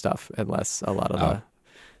Testament stuff, unless a lot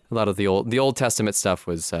of the Old Testament stuff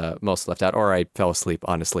was most left out, or I fell asleep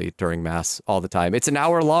honestly during Mass all the time. It's an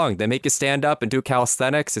hour long. They make you stand up and do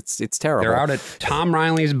calisthenics. It's terrible. They're out at Tom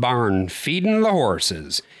Riley's barn feeding the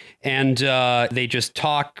horses. And they just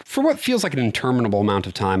talk for what feels like an interminable amount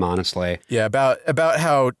of time, honestly. Yeah, about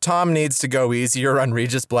how Tom needs to go easier on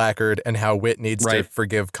Regis Blackgaard and how Whit needs to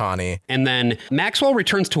forgive Connie. And then Maxwell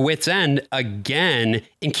returns to Whit's End again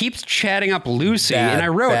and keeps chatting up Lucy. And I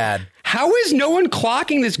wrote, how is no one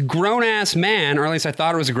clocking this grown-ass man, or at least I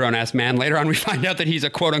thought it was a grown-ass man. Later on, we find out that he's a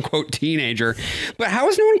quote-unquote teenager. But how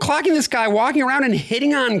is no one clocking this guy walking around and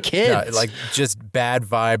hitting on kids? Yeah, like, just bad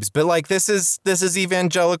vibes. But, like, this is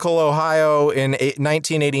evangelical Ohio in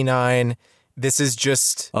 1989. This is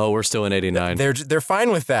just... Oh, we're still in 89. They're fine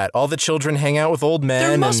with that. All the children hang out with old men.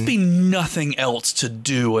 There must be nothing else to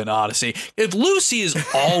do in Odyssey. If Lucy is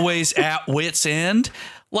always at Whit's End...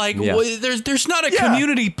 Like, there's not a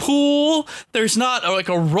community pool. There's not like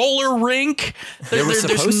a roller rink. There was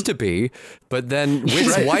supposed to be, but then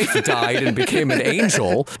Whit's wife died and became an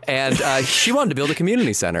angel, and she wanted to build a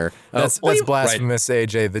community center. That's blasphemous,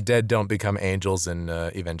 AJ. The dead don't become angels in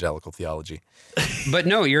evangelical theology. But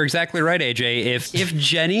no, you're exactly right, AJ. If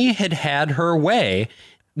Jenny had her way,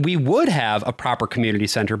 we would have a proper community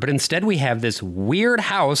center, but instead we have this weird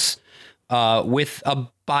house with a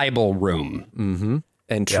Bible room. Mm-hmm.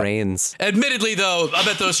 And trains. Admittedly, though, I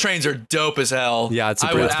bet those trains are dope as hell. Yeah,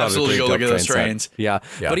 I would absolutely go look at those trains. Yeah,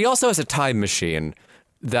 but he also has a time machine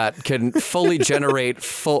that can fully generate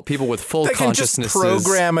people with full consciousness.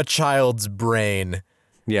 Program a child's brain.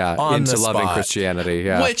 Yeah, into loving Christianity.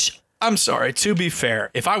 Yeah, which I'm sorry. To be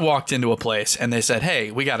fair, if I walked into a place and they said,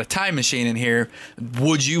 "Hey, we got a time machine in here.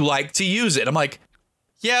 Would you like to use it?" I'm like,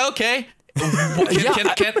 "Yeah, okay."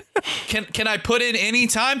 Can I put in any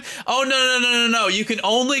time? Oh, no. You can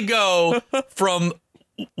only go from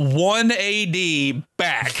 1 AD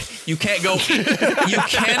back. You can't go. You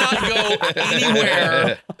cannot go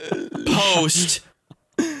anywhere post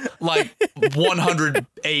like 100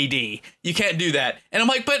 AD. You can't do that. And I'm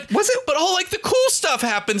like, but all like the cool stuff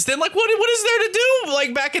happens then. Like, what is there to do?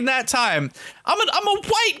 Like back in that time, I'm a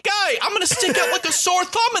white guy. I'm gonna stick out like a sore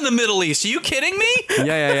thumb in the Middle East. Are you kidding me?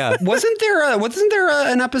 Yeah. Wasn't there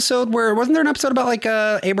an episode about like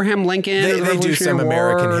Abraham Lincoln? They do some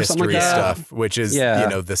American history like stuff, which is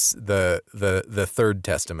this the Third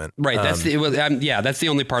Testament. Right. That's the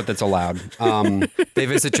only part that's allowed. They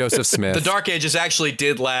visit Joseph Smith. The Dark Ages actually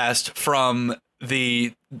did last from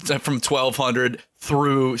 1200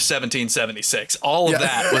 through 1776. All of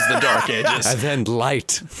that was the Dark Ages. And then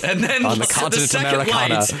light. And then on the continent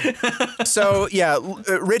Americana. So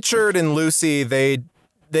Richard and Lucy, they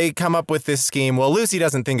come up with this scheme. Well, Lucy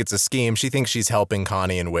doesn't think it's a scheme. She thinks she's helping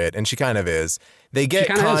Connie and Whit, and she kind of is. They get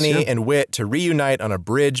Connie and Whit to reunite on a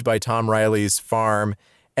bridge by Tom Riley's farm,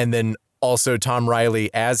 and then also Tom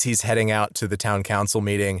Riley, as he's heading out to the town council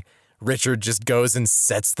meeting, Richard just goes and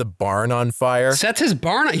sets the barn on fire. Sets his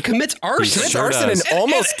barn on. He commits arson. And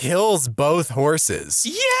almost kills both horses.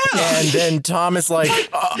 Yeah. And then Tom is like,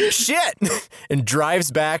 oh, shit, and drives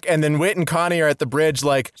back. And then Whit and Connie are at the bridge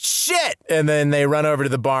like, shit. And then they run over to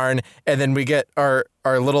the barn. And then we get our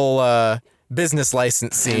little business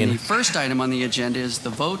license scene. And the first item on the agenda is the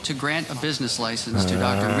vote to grant a business license to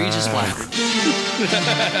Dr. Regis Blackgaard.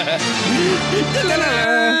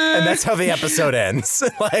 And that's how the episode ends.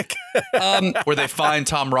 Where they find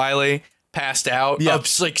Tom Riley passed out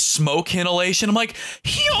of like smoke inhalation. I'm like,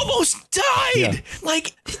 he almost died. Yeah.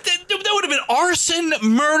 Like that would have been arson,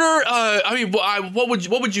 murder.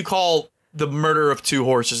 What would you call the murder of two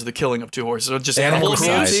horses, the killing of two horses? Just animal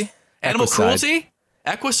cruelty. Animal cruelty.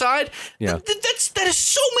 Ecocide? Yeah. That is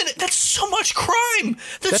so many. That's so much crime.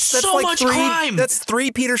 That's so much crime. That's 3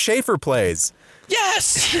 Peter Schaefer plays.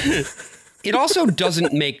 Yes. It also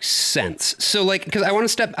doesn't make sense. So, because I want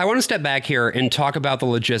to step back here and talk about the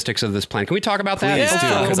logistics of this plan. Can we talk about that? Please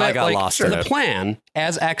do, because I got lost in it. The plan,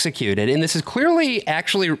 as executed, and this is clearly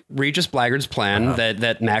actually Regis Blackgaard's plan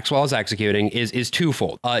that Maxwell is executing, is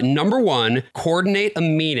twofold. Number one, coordinate a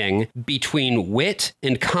meeting between Whit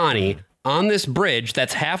and Connie on this bridge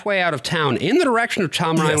that's halfway out of town in the direction of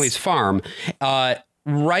Tom Riley's farm,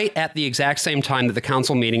 right at the exact same time that the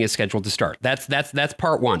council meeting is scheduled to start. That's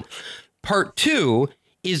part one. Part two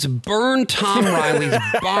is burn Tom Riley's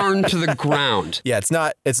barn to the ground. Yeah, it's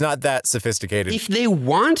not that sophisticated. If they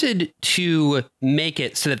wanted to make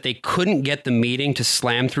it so that they couldn't get the meeting to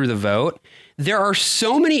slam through the vote, there are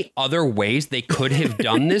so many other ways they could have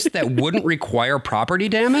done this that wouldn't require property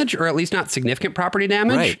damage, or at least not significant property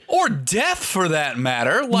damage. Right. Or death, for that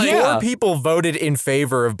matter. Like, Four people voted in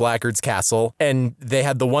favor of Blackgaard's Castle, and they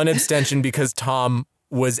had the one abstention because Tom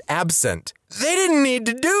was absent. They didn't need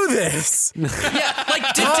to do this. Yeah, like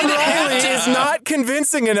Tom did it have Rowley to? is not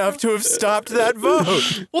convincing enough to have stopped that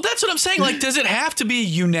vote. Well, that's what I'm saying. Like, does it have to be a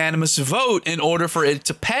unanimous vote in order for it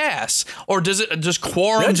to pass, or does it just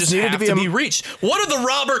quorum That just needed have to be to be reached? What are the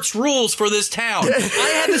Roberts rules for this town? I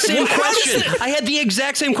had the same How does question. I had the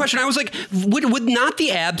exact same question. I was like, would not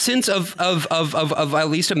the absence of at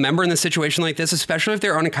least a member in a situation like this, especially if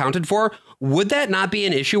they're unaccounted for, would that not be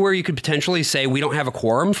an issue where you could potentially say we don't have a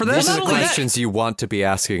quorum for this? These are the questions you want to be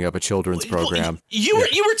asking of a children's program. You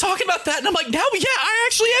were talking about that, and I'm like, now, yeah, I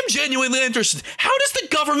actually am genuinely interested. How does the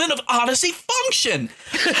government of Odyssey function?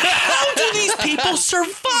 How do these people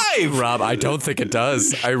survive? Rob, I don't think it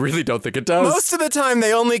does. I really don't think it does. Most of the time,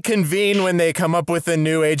 they only convene when they come up with a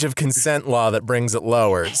new age of consent law that brings it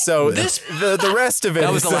lower. So the rest of it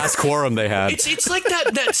that was is the last quorum they had. It's like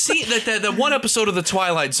that scene, that one episode of The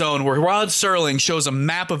Twilight Zone where Rod Serling shows a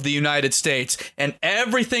map of the United States and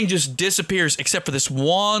everything just disappears except for this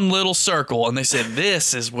one little circle, and they said,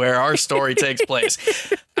 this is where our story takes place.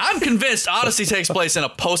 I'm convinced Odyssey takes place in a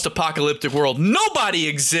post-apocalyptic world. Nobody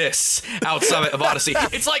exists outside of Odyssey.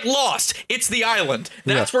 It's like Lost. It's the island.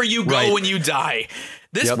 That's where you go when you die.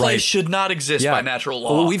 This place should not exist by natural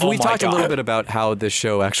law. Well, we've talked a little bit about how this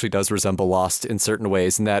show actually does resemble Lost in certain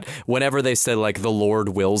ways, and that whenever they say like the Lord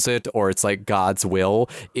wills it, or it's like God's will,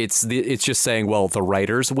 it's just saying, well, the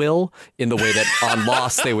writers will, in the way that on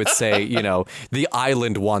Lost they would say, you know, the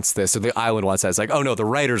island wants this, or the island wants that. It's like, oh no, the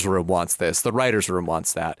writers' room wants this, the writers' room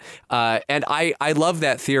wants that. And I love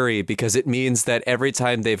that theory because it means that every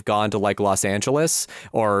time they've gone to like Los Angeles,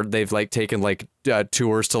 or they've like taken like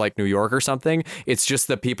tours to like New York or something, it's just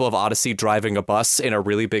the people of Odyssey driving a bus in a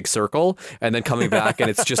really big circle and then coming back and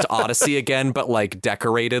it's just Odyssey again, but like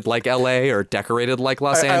decorated like LA or decorated like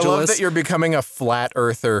Los Angeles. I love that you're becoming a flat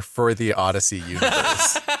earther for the Odyssey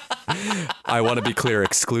universe. I want to be clear,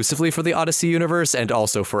 exclusively for the Odyssey universe and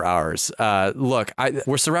also for ours. Look,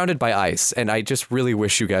 we're surrounded by ice, and I just really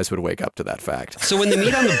wish you guys would wake up to that fact. So when they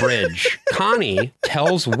meet on the bridge, Connie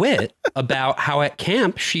tells Whit about how at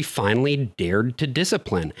camp she finally dared to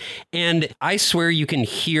discipline. And I swear you can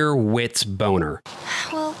hear Whit's boner.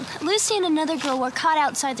 Well, Lucy and another girl were caught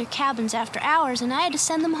outside their cabins after hours, and I had to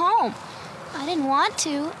send them home. I didn't want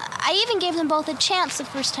to. I even gave them both a chance the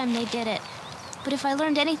first time they did it. But if I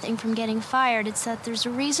learned anything from getting fired, it's that there's a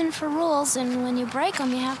reason for rules, and when you break them,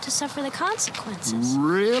 you have to suffer the consequences.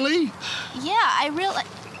 Really? Yeah, I realize...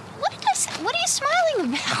 What did I say? What are you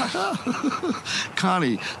smiling about?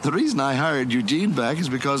 Connie, the reason I hired Eugene back is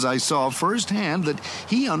because I saw firsthand that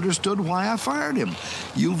he understood why I fired him.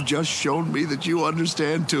 You've just shown me that you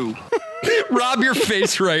understand, too. Rob, your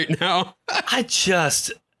face right now.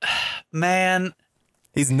 Man.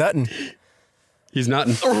 He's nutting. He's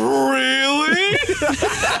nutting. Really?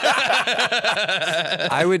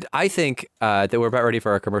 I think that we're about ready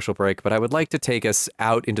for our commercial break, but I would like to take us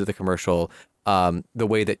out into the commercial the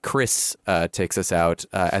way that Chris takes us out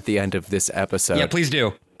at the end of this episode. Yeah, please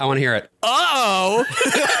do. I want to hear it. Uh-oh!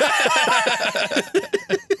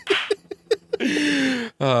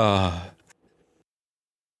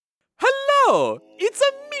 Hello, it's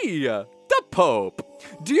me, the Pope.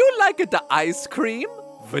 Do you like the ice cream?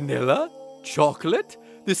 Vanilla? Chocolate?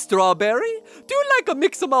 The strawberry? Do you like to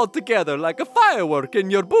mix them all together like a firework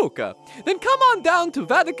in your buca? Then come on down to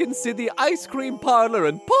Vatican City Ice Cream Parlor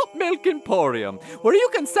and Pope Milk Emporium, where you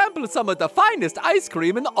can sample some of the finest ice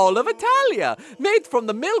cream in all of Italia, made from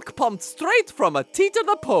the milk pumped straight from a Tita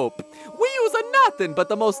the Pope. We use nothing but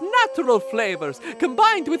the most natural flavors,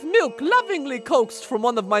 combined with milk lovingly coaxed from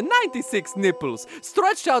one of my 96 nipples,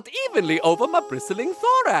 stretched out evenly over my bristling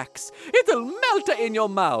thorax. It'll melt in your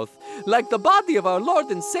mouth, like the body of our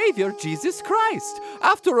Lord and Savior, Jesus Christ.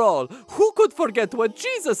 After all, who could forget what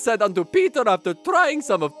Jesus said unto Peter after trying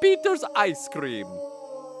some of Peter's ice cream?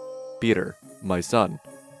 Peter, my son,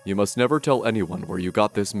 you must never tell anyone where you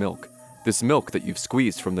got this milk that you've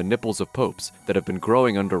squeezed from the nipples of popes that have been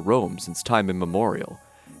growing under Rome since time immemorial.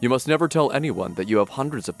 You must never tell anyone that you have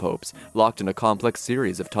hundreds of popes locked in a complex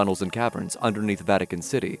series of tunnels and caverns underneath Vatican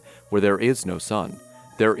City, where there is no sun,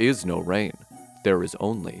 there is no rain, there is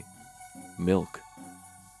only milk.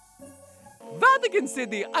 Vatican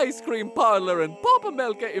City Ice Cream Parlor and Papa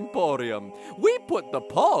Melka Emporium. We put the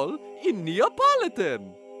Paul in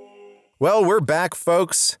Neapolitan. Well, we're back,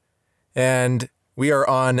 folks, and we are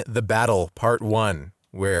on The Battle, Part 1,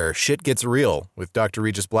 where shit gets real with Dr.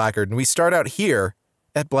 Regis Blackgaard, and we start out here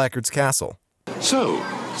at Blackgaard's Castle. So,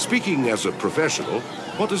 speaking as a professional,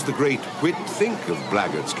 what does the great Whit think of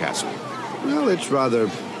Blackgaard's castle? Well, it's rather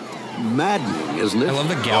maddening, isn't it? I love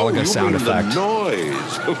the Galaga sound effect. The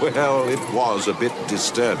noise. Well, it was a bit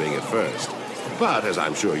disturbing at first. But as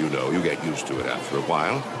I'm sure you know, you get used to it after a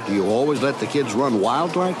while. Do you always let the kids run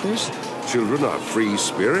wild like this? Children are free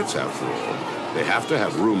spirits, after all. They have to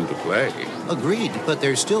have room to play. Agreed, but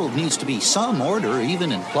there still needs to be some order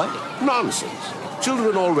even in play. Nonsense.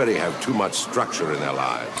 Children already have too much structure in their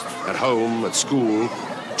lives. At home, at school,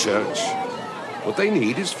 church. What they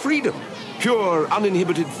need is freedom. Pure,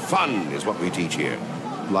 uninhibited fun is what we teach here.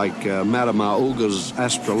 Like Madame Auga's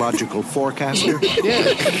astrological forecaster?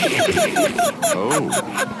 Yes. Oh,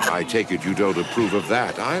 I take it you don't approve of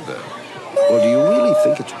that either. Well, do you really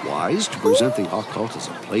think it's wise to present the occult as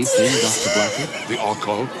a plaything, Dr. Blackgaard? The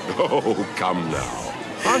occult? Oh, come now.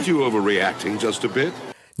 Aren't you overreacting just a bit?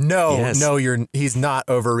 No, Yes. no, he's not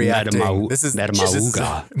overreacting. This is Madame just-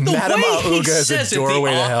 Auga. Madame way he Auga is says a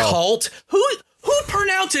doorway it, to the hell. occult. Who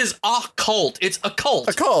pronounces occult? It's occult.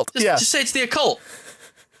 Occult, yeah. Just say it's the occult.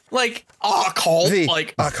 Like occult. The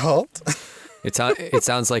Like occult. It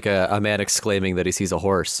sounds like a man exclaiming that he sees a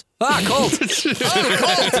horse. Ah, colt!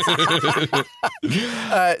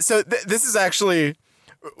 So this is actually,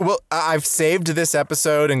 well, I've saved this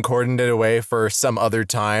episode and cordoned it away for some other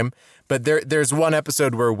time. But there's one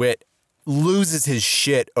episode where Whit loses his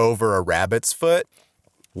shit over a rabbit's foot.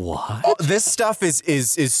 What? This stuff is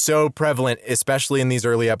so prevalent, especially in these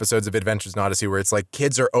early episodes of Adventures in Odyssey, where it's like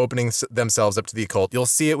kids are opening themselves up to the occult. You'll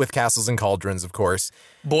see it with Castles and Cauldrons, of course.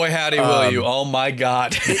 boy, howdy will you? Oh my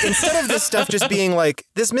God! Instead of this stuff just being like,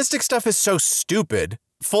 this mystic stuff is so stupid.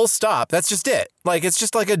 Full stop. That's just it. Like, it's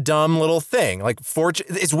just like a dumb little thing. Like,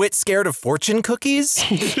 is Whit scared of fortune cookies?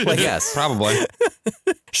 Like, yes, Probably.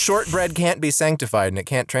 Shortbread can't be sanctified and it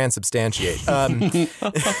can't transubstantiate.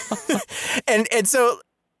 And so.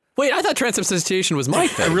 Wait, I thought transubstantiation was my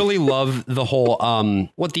thing. I really love the whole,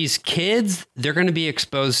 what these kids, they're going to be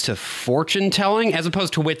exposed to fortune telling as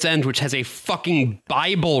opposed to Whit's End, which has a fucking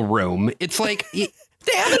Bible room. It's like...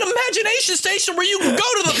 They have an imagination station where you can go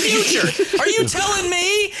to the future. Are you telling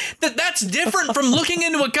me that that's different from looking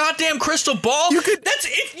into a goddamn crystal ball? That's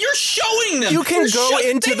if you're showing them. You can go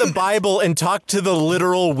into the Bible and talk to the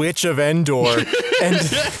literal witch of Endor. And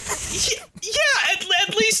yeah,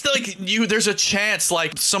 at least like there's a chance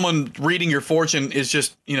like someone reading your fortune is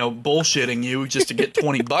just, bullshitting you just to get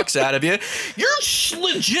 $20 out of you. You're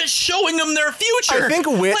legit showing them their future. I think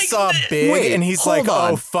Whit saw big and he's like,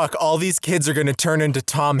 on. oh, fuck, all these kids are going to turn into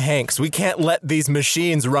Tom Hanks. We can't let these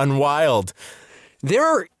machines run wild. There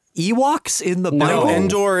are Ewoks in the Bible. No,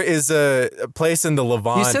 Endor is a place in the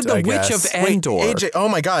Levant. You said the I Witch guess. of Endor. Wait, AJ, oh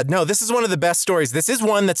my God. No, this is one of the best stories. This is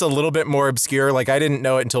one that's a little bit more obscure. Like, I didn't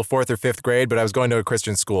know it until 4th or 5th grade, but I was going to a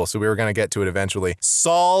Christian school, so we were going to get to it eventually.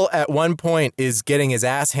 Saul, at one point, is getting his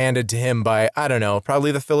ass handed to him by, I don't know,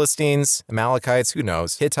 probably the Philistines, Amalekites, who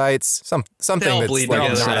knows, Hittites, something all that's bleed like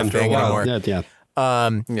together not a after a thing while. anymore. Yeah.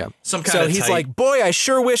 Yeah. Some kind So of he's tight. like, boy, I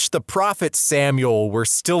sure wish the prophet Samuel were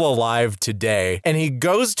still alive today. And he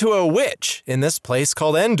goes to a witch in this place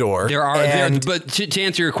called Endor. But to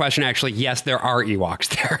answer your question, actually, yes, there are Ewoks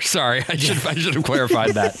there. Sorry, I should have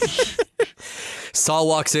clarified that. Saul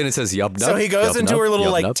walks in and says, "Yub nub." So he goes yub into nub, her little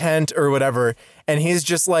yub like nub. tent or whatever, and he's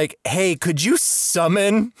just like, hey, could you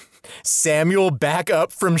summon Samuel back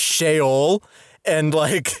up from Sheol and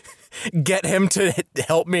like get him to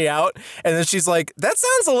help me out? And then she's like, that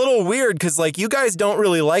sounds a little weird because like you guys don't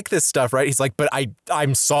really like this stuff, right? He's like, but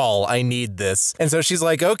I'm Saul, I need this. And so she's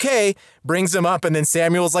like, okay, brings him up, and then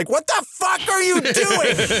Samuel's like, what the fuck are you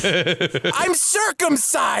doing? I'm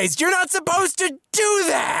circumcised. You're not supposed to do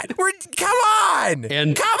that. Come on.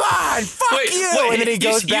 Fuck you. And then he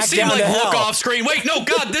goes back you down seem to like look hell. off screen. Wait, no,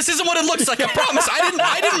 God, this isn't what it looks like. I promise. I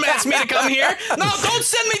didn't ask me to come here. No, don't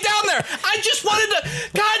send me down there. I just wanted to.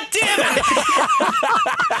 God damn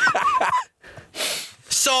it.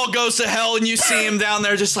 Saul goes to hell and you see him down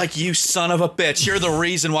there just like, you son of a bitch. You're the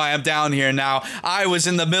reason why I'm down here now. I was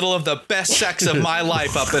in the middle of the best sex of my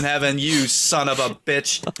life up in heaven, you son of a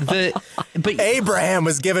bitch. But Abraham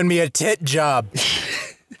was giving me a tit job. His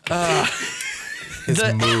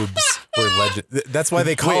moobs were legend. That's why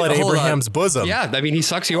they call it Abraham's bosom. Yeah, I mean, he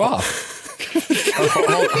sucks you off.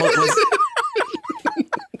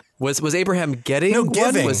 Was Abraham getting No, one?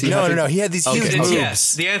 giving. Was he No. having- He had these Okay. huge It's moobs.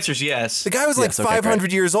 yes. The answer's yes. The guy was like Yes, okay,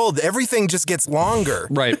 500 years old. Everything just gets longer.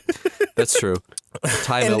 Right. That's true.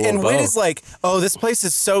 Time And Whit is like, oh, this place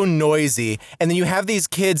is so noisy. And then you have these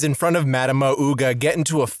kids in front of Madame Auga get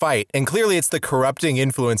into a fight. And clearly it's the corrupting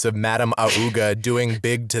influence of Madame Auga doing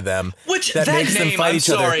big to them. Which, that that makes them name, fight I'm each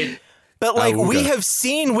other. sorry. But like we have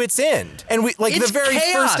seen Whit's End, and we like It's the very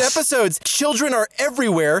chaos. first episodes. Children are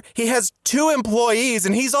everywhere. He has 2 employees,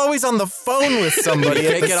 and he's always on the phone with somebody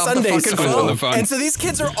at the get off the Sunday fucking school. phone. On the phone. And so these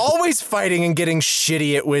kids are always fighting and getting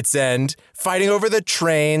shitty at Whit's End, fighting over the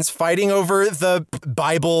trains, fighting over the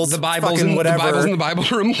Bibles, fucking whatever. The Bibles in the Bible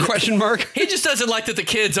room? Question mark. He just doesn't like that the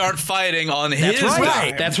kids aren't fighting on his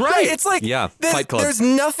right. time. That's right. It's like Fight Club. There's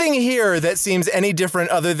nothing here that seems any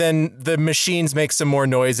different other than the machines make some more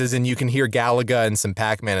noises and you can hear Galaga and some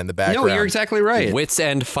Pac-Man in the background. No, you're exactly right. Wits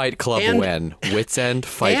End Fight Club And- when? Wits End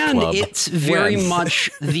Fight and Club. it's very when? much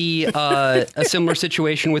the a similar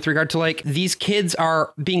situation with regard to like these kids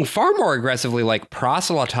are being far more aggressively like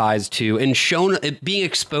proselytized to and shown being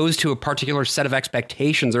exposed to a particular set of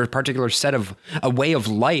expectations or a particular set of a way of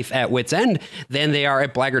life at Wits End than they are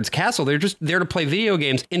at Blackguard's Castle. They're just there to play video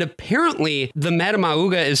games. And apparently the Madame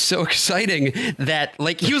Auga is so exciting that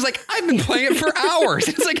like he was like, I've been playing it for hours.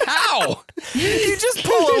 It's like, how? You just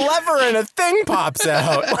pull a lever and a thing pops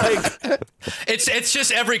out. Like It's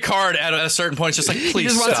just every card at a certain point. It's just like,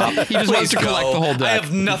 please just wants stop. to- he just Please wants to collect go. the whole deck. I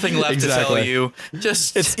have nothing left to tell Exactly. you.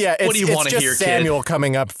 Just it's what do you want to just hear, Samuel kid?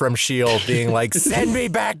 coming up from S.H.I.E.L.D. being like, send me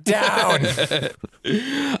back down.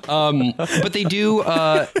 But they do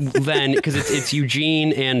then because it's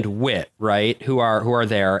Eugene and Whit, right, who are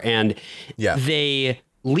there, and they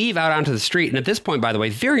leave out onto the street. And at this point, by the way,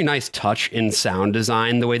 very nice touch in sound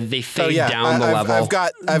design, the way that they fade down the level. I've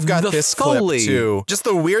got The this Foley. clip too. Just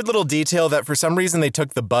the weird little detail that for some reason they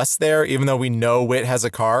took the bus there, even though we know Whit has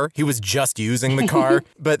a car. He was just using the car,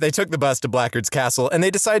 but they took the bus to Blackguard's Castle and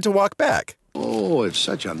they decided to walk back. Oh, it's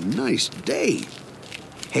such a nice day.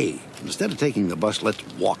 Hey, instead of taking the bus, let's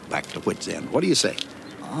walk back to Whit's End. What do you say?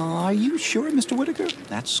 Are you sure, Mr. Whitaker?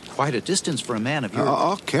 That's quite a distance for a man of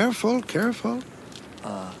your Careful.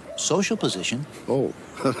 social position. Oh.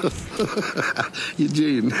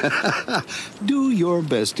 Eugene, do your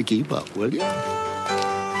best to keep up, will you?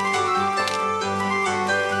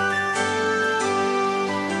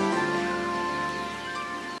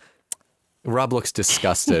 Rob looks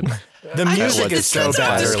disgusted. The music is so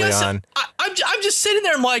bad early disgusting. on. I'm just sitting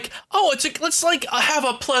there. I'm like, oh, let's like have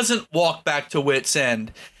a pleasant walk back to Wits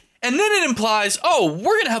End. And then it implies, oh, we're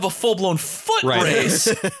going to have a full-blown foot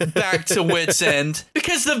race back to Wits End.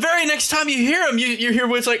 Because the very next time you hear him, you hear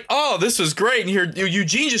Wits like, oh, this was great. And you hear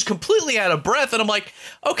Eugene just completely out of breath. And I'm like,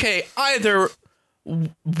 okay, either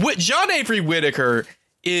John Avery Whitaker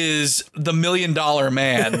is the $1 million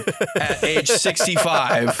man at age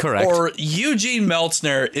 65. Correct. Or Eugene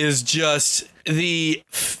Meltzner is just the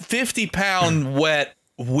 50-pound wet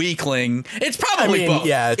weakling. It's probably both.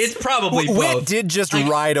 Yeah, it's probably both. Whit did just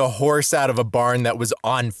ride a horse out of a barn that was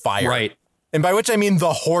on fire. Right. And by which I mean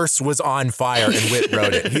the horse was on fire and Whit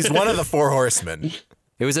rode it. He's one of the 4 horsemen.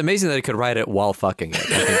 It was amazing that he could ride it while fucking it.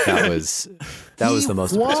 I think that was the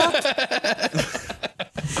most impressive.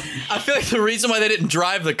 I feel like the reason why they didn't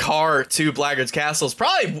drive the car to Blackguard's Castle is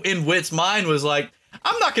probably in Whit's mind was like,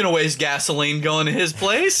 I'm not going to waste gasoline going to his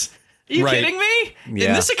place. Are you kidding me? Yeah.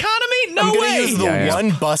 In this economy? No I'm going way. to use the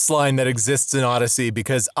one bus line that exists in Odyssey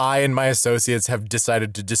because I and my associates have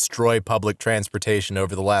decided to destroy public transportation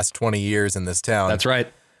over the last 20 years in this town. That's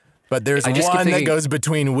right. But there's I just keep one that thinking- goes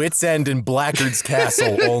between Wits End and Blackguard's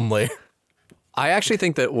Castle only. I actually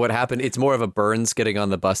think that what happened, it's more of a Burns getting on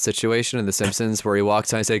the bus situation in The Simpsons where he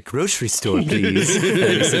walks on and says, grocery store, please. And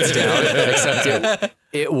then he sits down. Except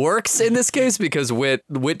it works in this case because Whit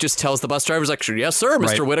just tells the bus driver, like, yes, sir,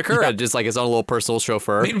 Mr. Whitaker. And just like his own little personal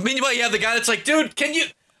chauffeur. Meanwhile, you have the guy that's like, dude, can you...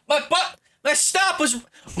 My stop was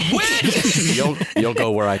Whit. You'll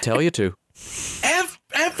go where I tell you to.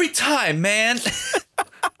 Every time, man. This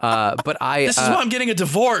This is why I'm getting a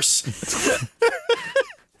divorce.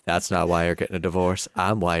 That's not why you're getting a divorce.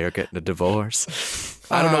 I'm why you're getting a divorce.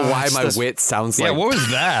 I don't know why my wit sounds like... Yeah, what was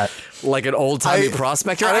that? Like an old-timey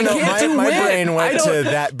prospector. I don't know. can't do My wit. brain went I to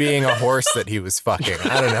that being a horse that he was fucking.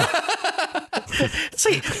 I don't know. It's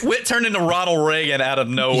like Whit turned into Ronald Reagan out of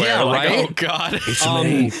nowhere. Yeah, like, right? oh, God.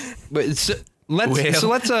 But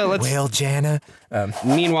let's Whale Jana.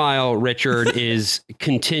 Meanwhile, Richard is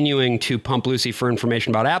continuing to pump Lucy for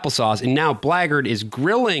information about applesauce, and now Blackguard is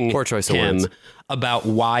grilling Poor choice of him words. about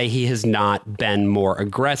why he has not been more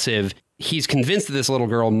aggressive. He's convinced that this little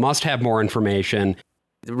girl must have more information.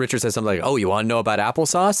 Richard says something like, oh, you want to know about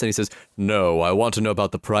applesauce? And he says, no, I want to know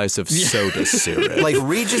about the price of soda syrup. Like,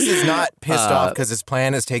 Regis is not pissed off because his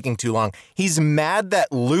plan is taking too long. He's mad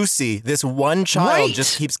that Lucy, this one child,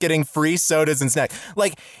 just keeps getting free sodas and snacks.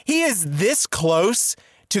 Like, he is this close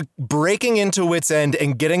to breaking into Wits End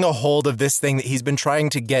and getting a hold of this thing that he's been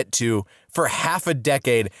trying to get to for half a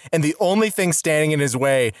decade, and the only thing standing in his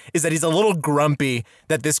way is that he's a little grumpy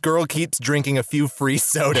that this girl keeps drinking a few free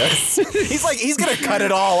sodas. he's gonna cut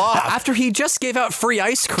it all off. After he just gave out free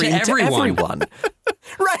ice cream to everyone.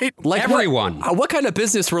 Right. Like everyone. What kind of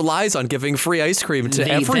business relies on giving free ice cream to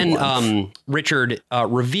everyone? Then Richard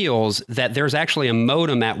reveals that there's actually a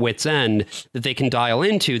modem at Whit's End that they can dial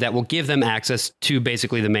into that will give them access to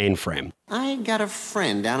basically the mainframe. I got a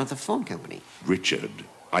friend down at the phone company. Richard,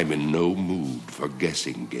 I'm in no mood for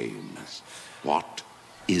guessing games. What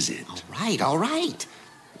is it? All right.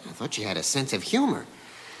 I thought you had a sense of humor.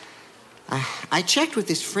 I checked with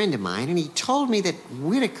this friend of mine, and he told me that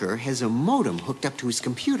Whitaker has a modem hooked up to his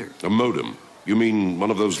computer. A modem? You mean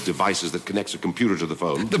one of those devices that connects a computer to the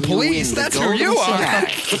phone? The police, that's who you are.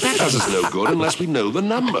 But that does us no good unless we know the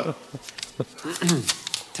number.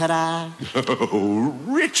 Ta-da. Oh,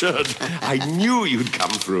 Richard, I knew you'd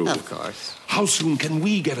come through. Of course. How soon can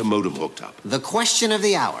we get a modem hooked up? The question of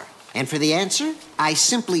the hour. And for the answer, I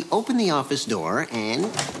simply open the office door and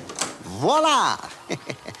voila!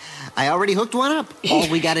 I already hooked one up. All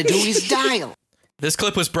we gotta do is dial. This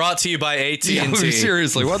clip was brought to you by AT&T. Yeah,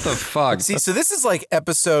 seriously, what the fuck? See, so this is like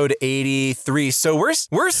episode 83. So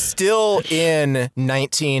we're still in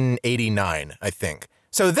 1989, I think.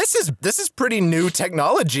 So this is pretty new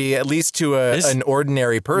technology, at least to an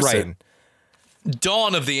ordinary person. Right.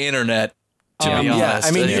 Dawn of the internet. To be honest. Yeah,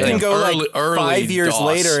 I mean, you can go early 5 years DOS.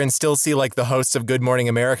 later and still see like the hosts of Good Morning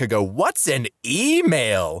America go, "What's an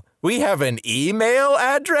email? We have an email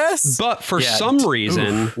address?" But for some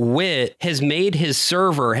reason, Whit has made his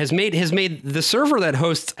server, has made the server that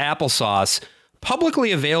hosts Applesauce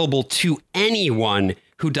publicly available to anyone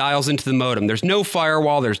who dials into the modem. There's no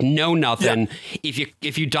firewall. There's no nothing. Yeah.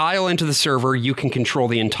 If you dial into the server, you can control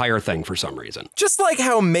the entire thing for some reason. Just like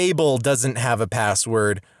how Mabel doesn't have a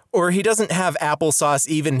password, or he doesn't have Applesauce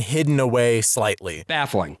even hidden away slightly.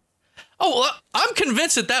 Baffling. Oh, well, I'm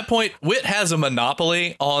convinced at that point Whit has a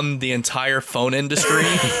monopoly on the entire phone industry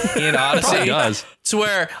in Odyssey. Probably does. To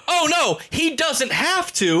where, oh no, he doesn't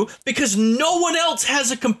have to because no one else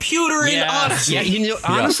has a computer in Odyssey. Yeah, you know,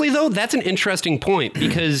 honestly though, that's an interesting point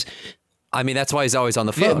because, I mean, that's why he's always on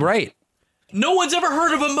the phone. Yeah, right. No one's ever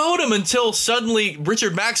heard of a modem until suddenly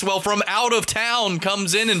Richard Maxwell from out of town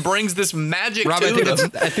comes in and brings this magic Rob, to I think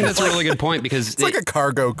them. that's a really good point because it's like a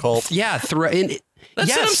cargo cult. Yeah, That's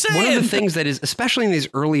what I'm saying. One of the things that is, especially in these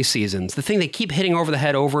early seasons, the thing they keep hitting over the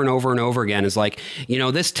head over and over and over again is like, you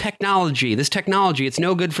know, this technology, it's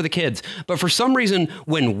no good for the kids. But for some reason,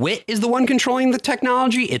 when Whit is the one controlling the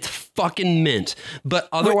technology, it's fucking mint. But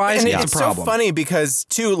otherwise, it's a problem. It's so funny because,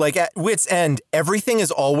 too, like at Whit's End, everything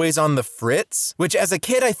is always on the fritz, which as a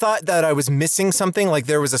kid, I thought that I was missing something. Like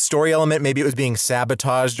there was a story element, maybe it was being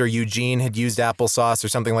sabotaged or Eugene had used applesauce or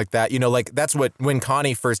something like that. You know, like that's what, when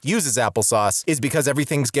Connie first uses applesauce, is because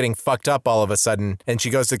everything's getting fucked up all of a sudden, and she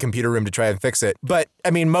goes to the computer room to try and fix it. But,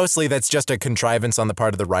 I mean, mostly that's just a contrivance on the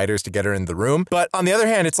part of the writers to get her in the room. But on the other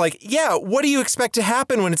hand, it's like, yeah, what do you expect to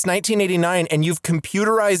happen when it's 1989 and you've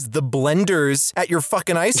computerized the blenders at your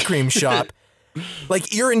fucking ice cream shop?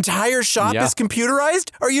 Like, your entire shop is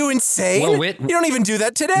computerized? Are you insane? Well, Whit, you don't even do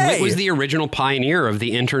that today. Whit was the original pioneer of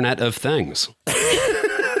the Internet of Things.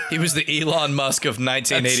 He was the Elon Musk of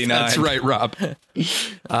 1989. That's right, Rob.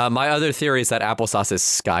 My other theory is that applesauce is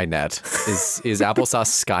Skynet. Is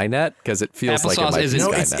applesauce Skynet? Because it feels like it might be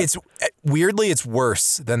Skynet. It's weirdly, it's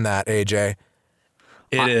worse than that, AJ.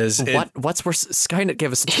 It is. What's worse? Skynet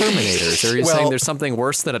gave us Terminators. Are you saying there's something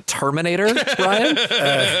worse than a Terminator, Brian?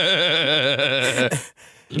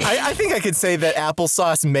 I think I could say that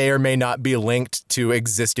applesauce may or may not be linked to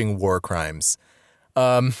existing war crimes.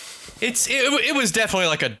 It was definitely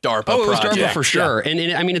like a DARPA project. Oh, it was DARPA for sure. Yeah.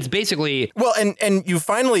 And I mean, it's basically... Well, and you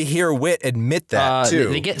finally hear Whit admit that, too.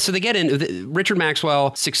 They get in... Richard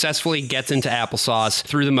Maxwell successfully gets into Applesauce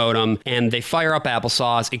through the modem, and they fire up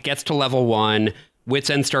Applesauce. It gets to level 1. Whit's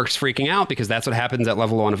End starts freaking out because that's what happens at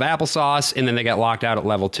level 1 of Applesauce, and then they get locked out at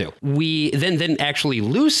level 2. Then actually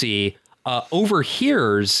Lucy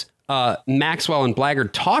overhears... Maxwell and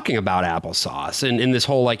Blackgaard talking about Applesauce and this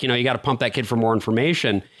whole, like, you know, you got to pump that kid for more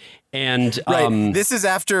information. And right. This is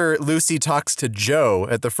after Lucy talks to Joe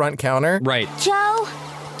at the front counter. Right. Joe?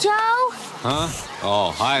 Huh?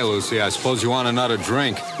 Oh, hi, Lucy. I suppose you want another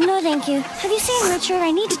drink. No, thank you. Have you seen Richard?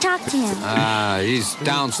 I need to talk to him. He's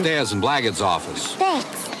downstairs in Blackgaard's office. Thanks.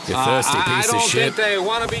 You thirsty piece I of don't shit. think they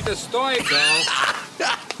want to be disturbed, though.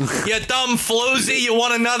 You dumb floozy, you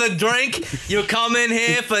want another drink? You come in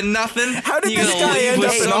here for nothing? How did this guy end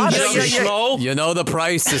up in Austin? You know the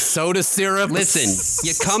price is soda syrup. Listen,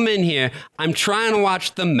 you come in here, I'm trying to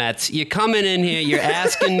watch the Mets. You coming in here, you're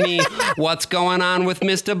asking me what's going on with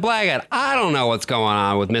Mr. Blackgaard. I don't know what's going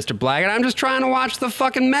on with Mr. Blackgaard. I'm just trying to watch the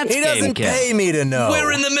fucking Mets game, He doesn't pay me to know.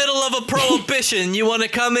 We're in the middle of a prohibition. You want to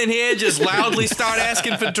come in here, just loudly start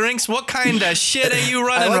asking for drinks? What kind of shit are you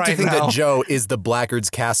running right now? I like to think that Joe is the Blackgaard's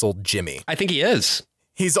Castle Jimmy. I think he is.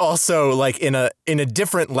 He's also like in a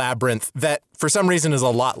different labyrinth that for some reason is a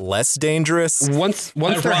lot less dangerous. Once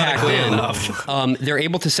they're hacked in, they're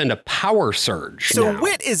able to send a power surge. So now.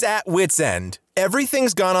 Whit is at wit's end.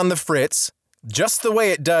 Everything's gone on the fritz, just the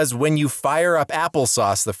way it does when you fire up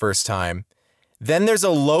applesauce the first time. Then there's a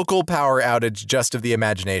local power outage just of the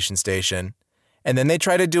imagination station. And then they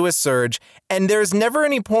try to do a surge, and there's never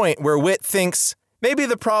any point where Whit thinks, maybe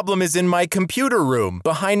the problem is in my computer room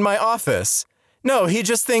behind my office. No, he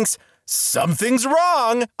just thinks, something's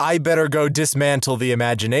wrong. I better go dismantle the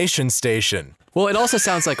imagination station. Well, it also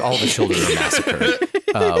sounds like all the children are massacred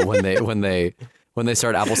when they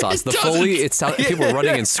start applesauce. The Foley, it sounds people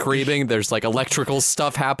running and screaming. There's like electrical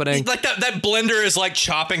stuff happening. Like that blender is like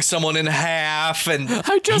chopping someone in half, and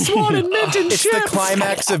I just wanted mint and It's chips. the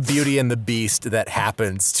climax of Beauty and the Beast that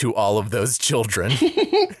happens to all of those children.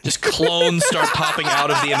 Just clones start popping out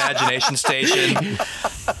of the imagination station.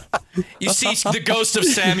 You see the ghost of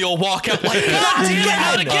Samuel walk up like, God damn it,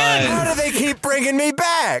 not again! How do they keep bringing me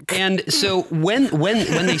back? And so when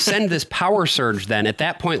they send this power surge, then at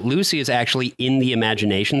that point, Lucy is actually in the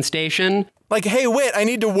imagination station. Like, hey, Whit, I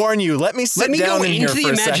need to warn you. Let me sit down in here for a second. Let me go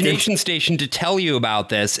into the imagination station to tell you about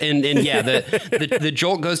this. And yeah, the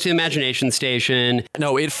jolt goes to the imagination station.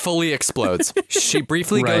 No, it fully explodes. She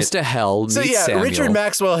briefly goes to hell. So yeah, Samuel. Richard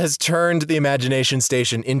Maxwell has turned the imagination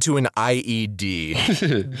station into an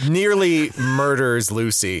IED. Nearly murders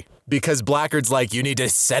Lucy because Blackgaard's like, you need to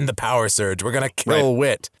send the power surge. We're going to kill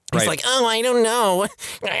Whit. He's like, oh, I don't know.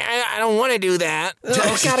 I don't want to do that.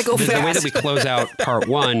 Oh, gotta go fast. The way that we close out part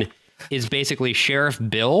one is basically Sheriff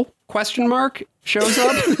Bill ? Shows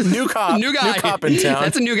up. New cop. New guy. New cop in town.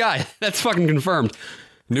 That's a new guy. That's fucking confirmed.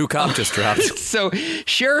 New cop just dropped. So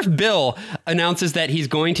Sheriff Bill announces that he's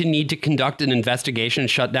going to need to conduct an investigation and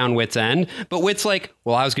shut down Whit's End. But Whit's like,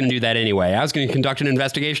 well, I was going to do that anyway. I was going to conduct an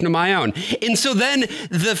investigation of my own. And so then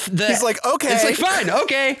he's like, okay. It's like, fine,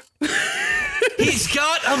 okay. He's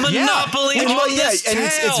got a monopoly on this town. And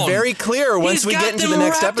it's very clear once we get into the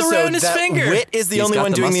next episode that Whit is the only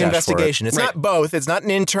one doing the investigation. It's not both. It's not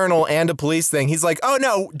an internal and a police thing. He's like, oh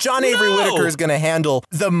no, John Avery Whittaker is going to handle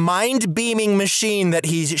the mind-beaming machine that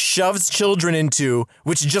he shoves children into,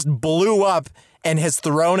 which just blew up and has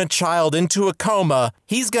thrown a child into a coma.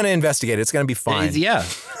 He's going to investigate it. It's going to be fine. Yeah.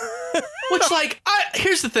 Which, like,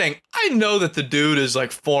 here's the thing. I know that the dude is,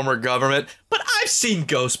 like, former government, but I've seen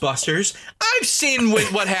Ghostbusters. I've seen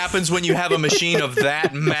what happens when you have a machine of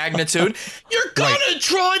that magnitude. You're gonna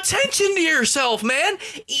draw attention to yourself, man.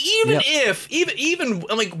 Even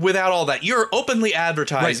like, without all that, you're openly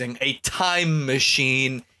advertising a time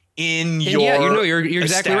machine in your you're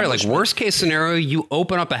exactly right. Like, worst case scenario, you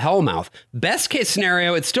open up a hellmouth. Best case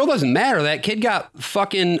scenario, it still doesn't matter. That kid got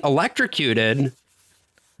fucking electrocuted.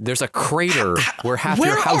 There's a crater where half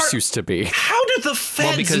your house used to be. How did the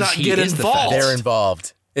feds not get involved? They're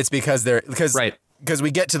involved. It's because we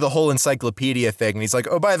get to the whole encyclopedia thing, and he's like,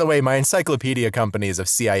 oh, by the way, my encyclopedia company is a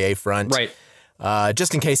CIA front. Right.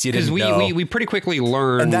 Just in case you didn't know. We pretty quickly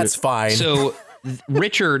learn. And that's fine. So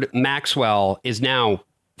Richard Maxwell is now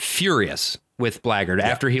furious with Blackgaard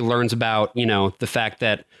after he learns about, the fact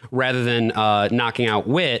that rather than knocking out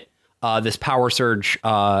Whit, this power surge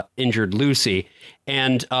injured Lucy.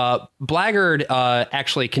 And Blackgaard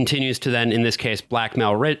actually continues to then, in this case,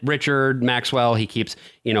 blackmail Richard Maxwell. He keeps,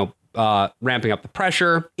 ramping up the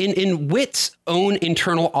pressure. In Whit's own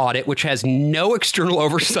internal audit, which has no external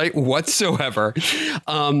oversight whatsoever,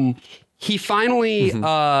 he finally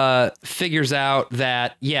figures out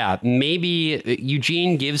that, maybe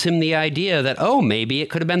Eugene gives him the idea that, maybe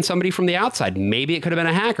it could have been somebody from the outside. Maybe it could have been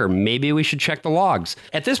a hacker. Maybe we should check the logs.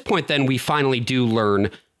 At this point, then, we finally do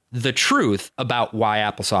learn the truth about why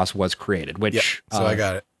applesauce was created, which... so I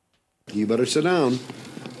got it. You better sit down.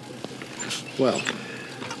 Well,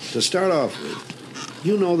 to start off with,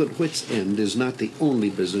 you know that Whit's End is not the only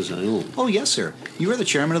business I own. Oh, yes, sir. You are the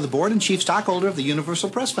chairman of the board and chief stockholder of the Universal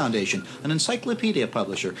Press Foundation, an encyclopedia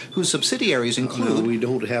publisher whose subsidiaries include... No, we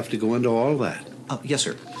don't have to go into all that. Yes,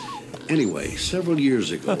 sir. Anyway, several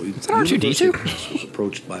years ago, R2-D2? Press was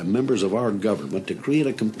approached by members of our government to create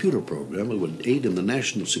a computer program that would aid in the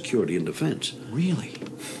national security and defense. Really?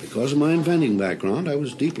 Because of my inventing background, I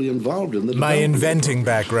was deeply involved in the My development of inventing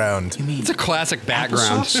background. You mean It's a classic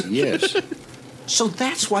background. applesauce? Yes. So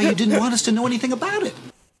that's why you didn't want us to know anything about it.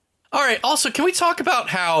 All right. Also, can we talk about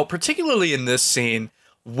how, particularly in this scene,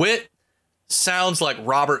 Whit sounds like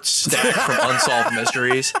Robert Stack from Unsolved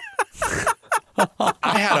Mysteries?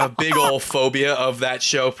 I had a big old phobia of that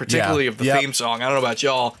show, particularly of the theme song. I don't know about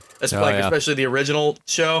y'all, especially the original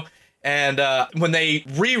show. And when they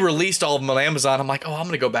re-released all of them on Amazon, I'm like, oh, I'm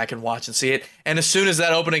gonna go back and watch and see it. And as soon as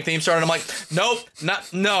that opening theme started, I'm like, nope,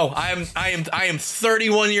 no. I am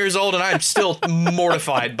 31 years old and I am still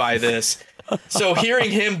mortified by this. So hearing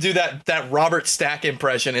him do that Robert Stack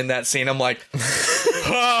impression in that scene, I'm like,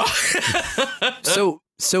 oh.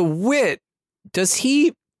 So Whit,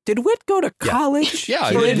 did Whit go to college? Yeah,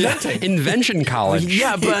 For invention college.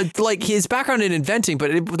 Yeah, but like his background in inventing, but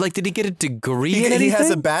did he get a degree in anything? He has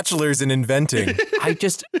a bachelor's in inventing. I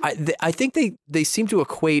think they seem to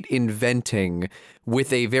equate inventing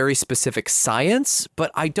with a very specific science,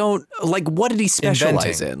 but I don't like. What did he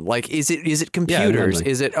specialize in? Like, is it computers?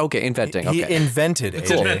 Is it inventing? He invented. It's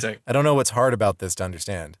inventing. I don't know what's hard about this to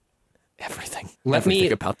understand. Everything.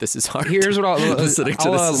 Everything about this is hard. Here's what I'll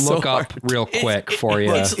look up hard. real quick for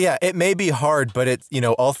you. It may be hard, but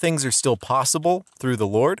all things are still possible through the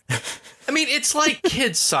Lord. I mean, it's like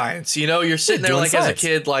kids' science. You're sitting there doing like as a science.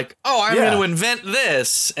 kid, like, oh, I'm going to invent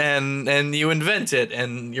this, and you invent it,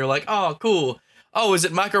 and you're like, oh, cool. Oh, is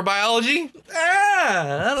it microbiology?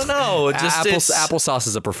 I don't know. Applesauce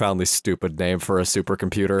is a profoundly stupid name for a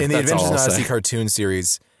supercomputer. In the That's Adventures all in I'll Odyssey say. cartoon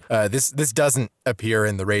series, this doesn't appear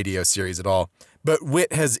in the radio series at all. But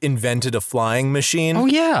Whit has invented a flying machine. Oh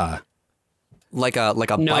yeah, like a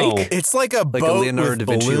No. bike. It's like a boat Leonardo with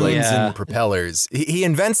da Vinci balloons Yeah. and propellers. He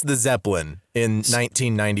invents the Zeppelin in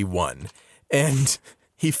 1991, and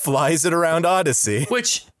he flies it around Odyssey.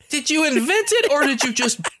 Which, did you invent it or did you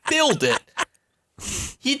just build it?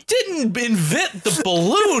 You didn't invent the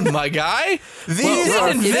balloon, my guy. These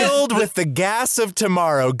are filled with the gas of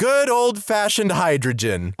tomorrow. Good old-fashioned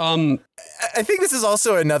hydrogen. I think this is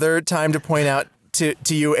also another time to point out to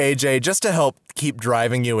you, AJ, just to help keep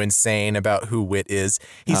driving you insane about who Whit is.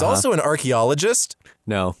 He's also an archaeologist.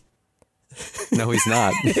 No, he's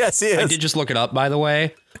not. Yes, he is. I did just look it up, by the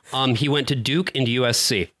way. He went to Duke and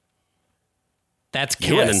USC. That's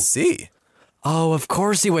canon. USC. Oh, of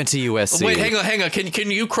course he went to USC. Wait, hang on.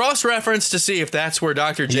 Can you cross-reference to see if that's where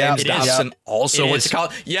Dr. James it is. Dobson also It went is. to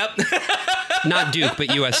college? Yep. Not Duke, but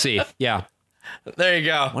USC. Yeah. There you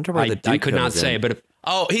go. I wonder where the I Duke could not comes say, in. but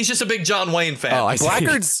Oh, he's just a big John Wayne fan. Oh, I see.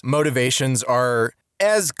 Blackgaard's motivations are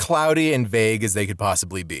as cloudy and vague as they could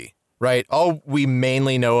possibly be, right? All we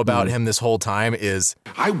mainly know about him this whole time is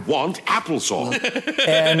I want applesauce.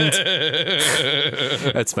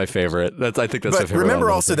 and That's my favorite. I think that's my but favorite. remember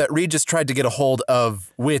one. also that Reed just tried to get a hold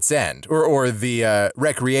of Whit's End or the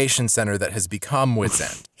recreation center that has become Whit's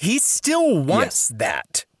End. He still wants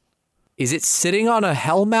that. Is it sitting on a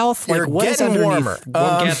hellmouth? You're Like what is getting underneath? warmer.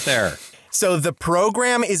 we'll get there. So the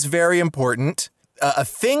program is very important. A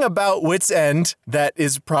thing about Whit's End that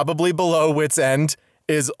is probably below Whit's End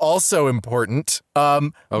is also important. But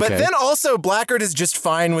Okay. then also Blackgaard is just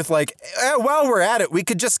fine with like, while we're at it, we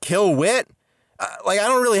could just kill Whit. I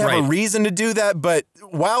don't really have a Right. reason to do that, but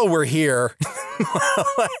while we're here,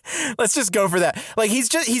 let's just go for that. Like he's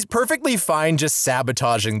perfectly fine just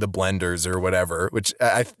sabotaging the blenders or whatever, which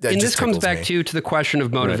that And just this comes tickles back me. to the question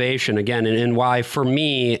of motivation again, and why, for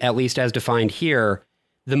me, at least as defined here,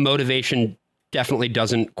 the motivation definitely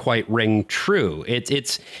doesn't quite ring true.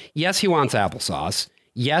 It's yes, he wants applesauce.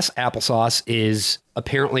 Yes, applesauce is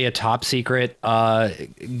apparently a top secret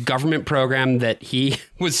government program that he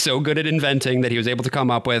was so good at inventing that he was able to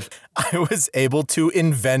come up with. I was able to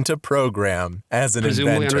invent a program as an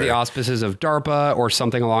Presumably inventor. under the auspices of DARPA or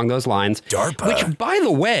something along those lines. DARPA. Which, by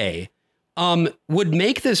the way, would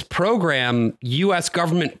make this program U.S.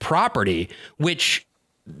 government property, which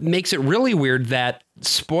makes it really weird that,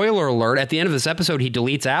 spoiler alert, at the end of this episode, he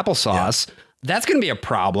deletes applesauce. Yeah. That's going to be a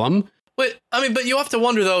problem. But you have to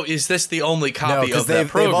wonder, though, is this the only copy of that they've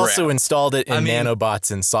program? also installed it in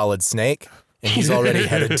nanobots in Solid Snake, and he's already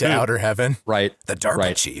headed to outer heaven. Right. The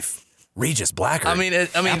DARPA chief, Regis Blackgaard.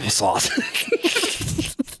 Applesauce.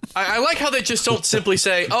 I like how they just don't simply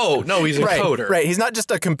say, "Oh, no, he's a coder." Right. He's not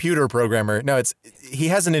just a computer programmer. No, he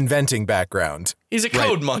has an inventing background. He's a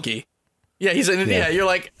code monkey. Yeah, yeah. You're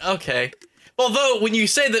like, okay. Although when you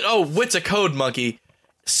say that, oh, Whit's a code monkey,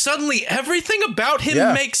 suddenly everything about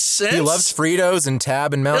him makes sense. He loves Fritos and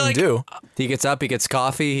Tab and Mountain Dew. He gets up, he gets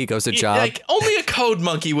coffee, he goes to job. Like only a code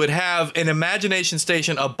monkey would have an imagination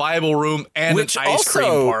station, a Bible room, and Which an ice cream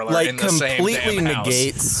also, parlor like, in the same completely damn house.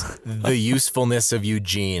 negates the usefulness of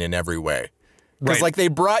Eugene in every way. Because, Right. like, they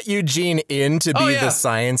brought Eugene in to be the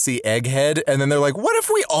science-y egghead, and then they're like, what if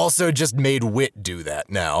we also just made Whit do that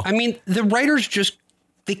now? I mean, the writers just,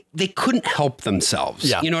 they couldn't help themselves.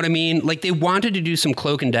 Yeah. You know what I mean? Like, they wanted to do some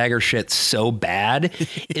cloak and dagger shit so bad,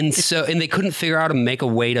 and they couldn't figure out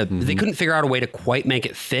they couldn't figure out a way to quite make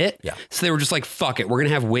it fit. Yeah. So they were just like, fuck it, we're going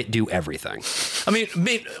to have Whit do everything. I mean,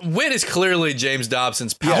 Whit is clearly James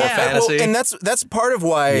Dobson's power fantasy. Well, and that's part of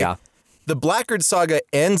why the Blackgaard saga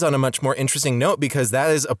ends on a much more interesting note, because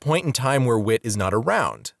that is a point in time where Whit is not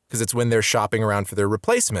around, because it's when they're shopping around for their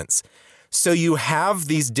replacements. So you have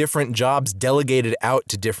these different jobs delegated out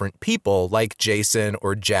to different people like Jason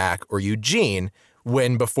or Jack or Eugene,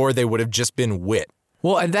 when before they would have just been Whit.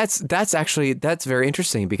 Well, and that's very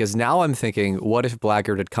interesting, because now I'm thinking, what if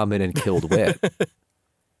Blackgaard had come in and killed Whit?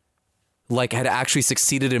 Like, had actually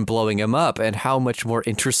succeeded in blowing him up, and how much more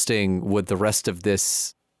interesting would the rest of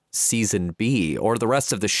this season be, or the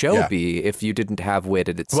rest of the show be, if you didn't have Whit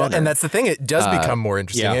at its center? Well, and that's the thing; it does become more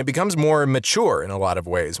interesting. And it becomes more mature in a lot of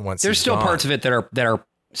ways once. There's he's still gone. parts of it that are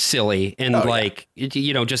silly and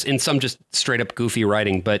just in some just straight up goofy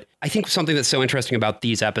writing. But I think something that's so interesting about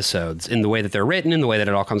these episodes, in the way that they're written, in the way that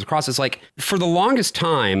it all comes across, is like, for the longest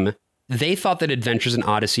time, they thought that Adventures in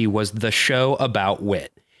Odyssey was the show about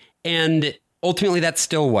Whit, and ultimately that's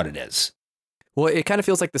still what it is. Well, it kind of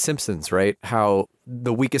feels like The Simpsons, right? How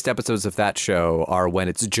the weakest episodes of that show are when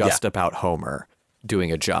it's just about Homer doing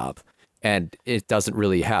a job. And it doesn't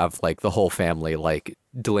really have like the whole family like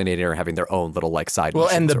delineating or having their own little like side. Well,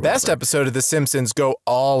 and missions the or best whatever. episode of The Simpsons go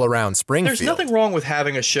all around Springfield. There's nothing wrong with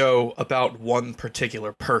having a show about one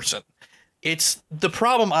particular person. It's the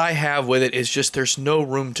problem I have with it is just there's no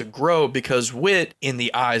room to grow, because Whit, in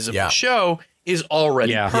the eyes of the show, is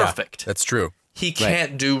already perfect. That's true. He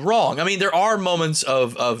can't do wrong. I mean, there are moments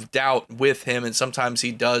of doubt with him, and sometimes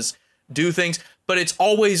he does do things, but it's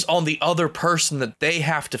always on the other person that they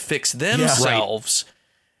have to fix themselves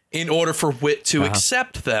in order for Whit to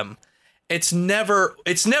accept them. It's never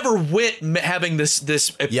Whit having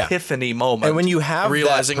this epiphany moment. And when you have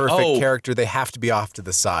realizing, that perfect character, they have to be off to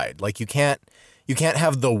the side. Like you can't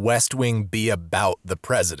have the West Wing be about the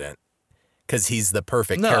president, because he's the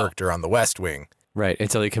perfect character on the West Wing. Right,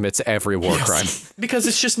 until he commits every war crime. Because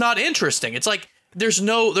it's just not interesting. It's like there's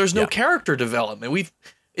no character development. If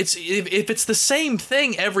it's the same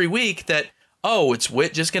thing every week, that it's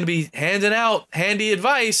Whit just going to be handing out handy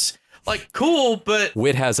advice. Like, cool, but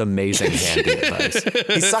Whit has amazing handy advice.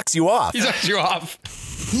 He sucks you off. He sucks you off.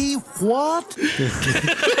 He what?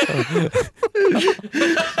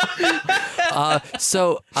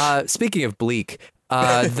 So speaking of bleak,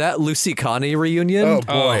 that Lucy Connie reunion. Oh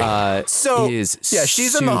boy! Is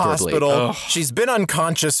she's in the hospital. Bleak. She's been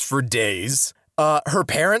unconscious for days. Her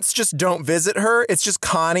parents just don't visit her. It's just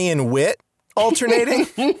Connie and Whit alternating.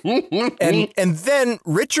 and then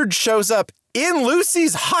Richard shows up in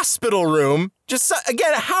Lucy's hospital room. Just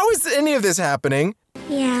again, how is any of this happening?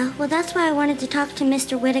 Yeah, well, that's why I wanted to talk to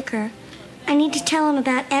Mr. Whitaker. I need to tell him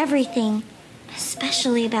about everything,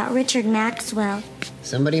 especially about Richard Maxwell.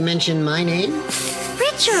 Somebody mentioned my name?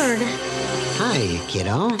 Richard! Hi,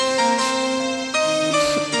 kiddo.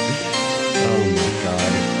 Oh my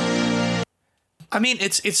God. I mean,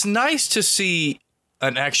 it's nice to see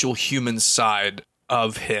an actual human side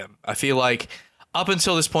of him. I feel like up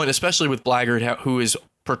until this point, especially with Blackgaard, who is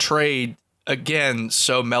portrayed again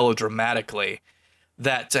so melodramatically,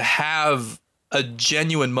 that to have a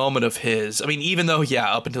genuine moment of his, I mean, even though,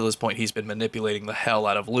 up until this point, he's been manipulating the hell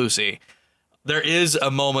out of Lucy, there is a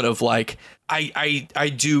moment of like,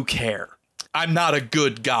 I do care. I'm not a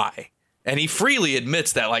good guy. And he freely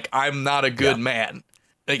admits that, like, I'm not a good man.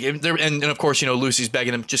 Like, and of course, Lucy's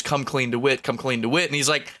begging him, just come clean to Whit. And he's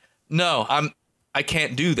like, no, I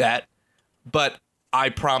can't do that. But I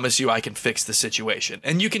promise you I can fix the situation.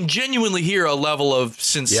 And you can genuinely hear a level of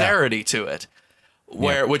sincerity to it,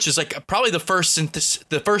 which is like probably the first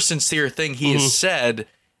sincere thing he has said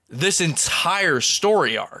this entire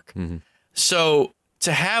story arc. Mm-hmm. So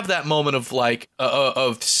to have that moment of like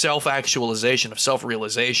of self-actualization, of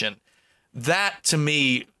self-realization, that to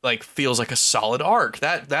me like feels like a solid arc.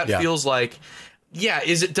 That feels like,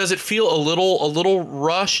 does it feel a little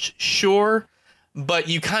rushed? Sure. But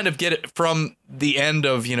you kind of get it from the end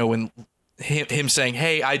of, when him saying,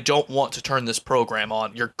 hey, I don't want to turn this program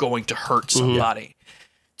on. You're going to hurt somebody.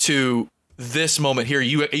 To this moment here,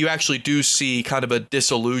 you actually do see kind of a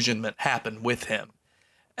disillusionment happen with him.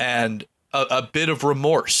 and a bit of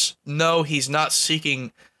remorse. No, he's not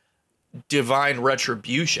seeking divine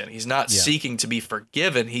retribution. He's not seeking to be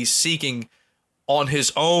forgiven. He's seeking on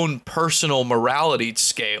his own personal morality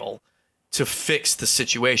scale to fix the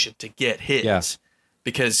situation, to get his,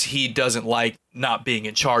 because he doesn't like not being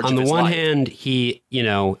in charge of his life. On the one hand, he,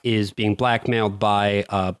 is being blackmailed by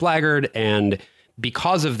Blackgaard, and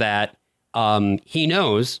because of that, he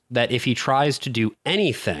knows that if he tries to do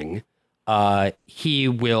anything, he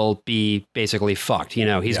will be basically fucked. He's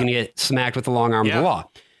going to get smacked with the long arm of the law.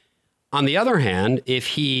 On the other hand, if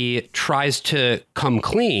he tries to come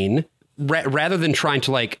clean, rather than trying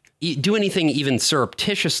to do anything even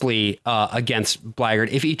surreptitiously against Blackgaard,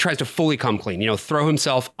 if he tries to fully come clean, throw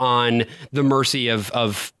himself on the mercy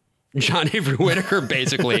of John Avery Whittaker,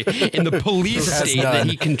 basically, in the police state that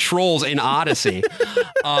he controls in Odyssey,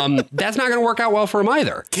 that's not going to work out well for him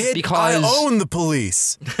either. Kid, because I own the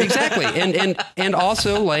police. Exactly. And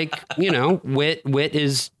also, Whit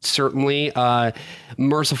is certainly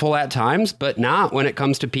merciful at times, but not when it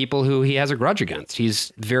comes to people who he has a grudge against.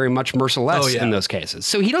 He's very much merciless in those cases.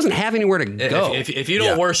 So he doesn't have anywhere to go. If you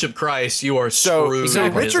don't worship Christ, you are screwed. So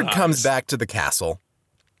Richard comes back to the castle,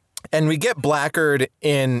 and we get Blackgaard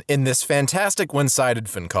in this fantastic one-sided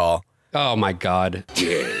fin call. Oh, my God.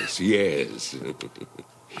 Yes.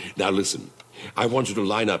 Now listen, I want you to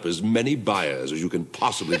line up as many buyers as you can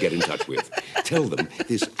possibly get in touch with. Tell them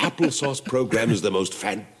this applesauce program is the most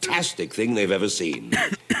fantastic thing they've ever seen.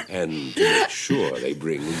 And make sure they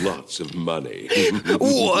bring lots of money.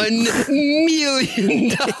 $1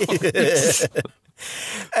 million.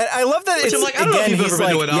 And I love that it's, I don't know if you've ever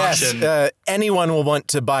been to an auction. Yes, anyone will want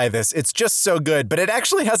to buy this. It's just so good. But it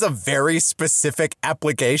actually has a very specific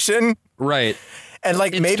application. Right. And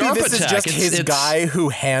maybe this is just his guy who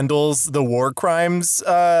handles the war crimes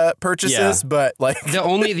purchases, but the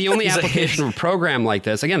only application of a program like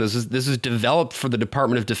this, again, this is developed for the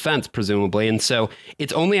Department of Defense, presumably, and so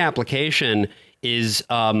its only application is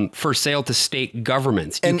for sale to state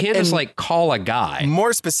governments. You can't just call a guy.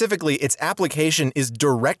 More specifically, its application is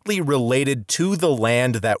directly related to the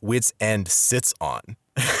land that Whit's End sits on.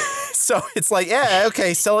 So it's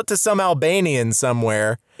sell it to some Albanian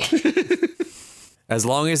somewhere. As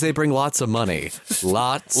long as they bring lots of money.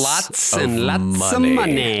 Lots of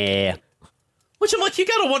money. Which I'm you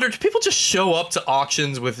gotta wonder, do people just show up to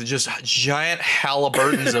auctions with just giant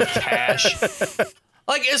Halliburtons of cash?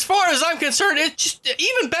 As far as I'm concerned, it just,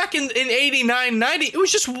 even back in 89, 90, it was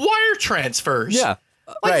just wire transfers. Yeah.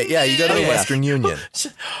 Right, yeah, you go to the Western Union.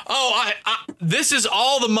 Oh, this is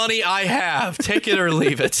all the money I have. Take it or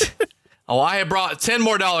leave it. Oh, I had brought $10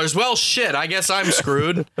 more. Well, shit, I guess I'm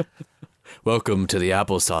screwed. Welcome to the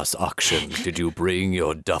applesauce auction. Did you bring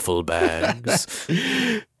your duffel bags?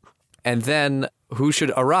 And then who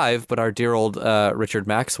should arrive but our dear old Richard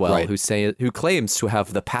Maxwell, who claims to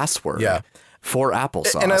have the password for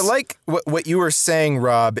applesauce. And I like what you were saying,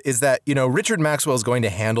 Rob, is that, Richard Maxwell is going to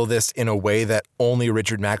handle this in a way that only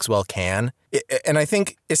Richard Maxwell can. And I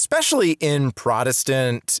think, especially in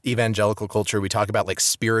Protestant evangelical culture, we talk about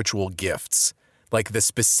spiritual gifts, the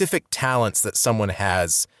specific talents that someone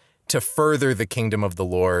has to further the kingdom of the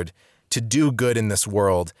Lord, to do good in this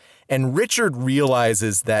world. And Richard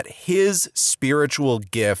realizes that his spiritual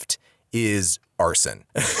gift is arson.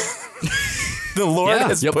 The Lord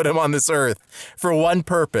has put him on this earth for one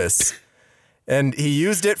purpose, and he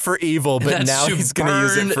used it for evil, but now he's going to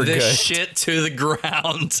use it for good. Shit to the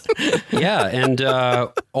ground. Yeah,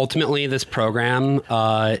 and ultimately this program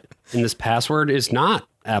in this password is not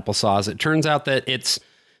applesauce. It turns out that it's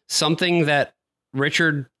something that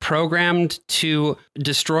Richard programmed to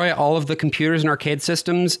destroy all of the computers and arcade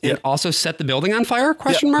systems and also set the building on fire?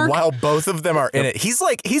 Question mark? While both of them are in it. He's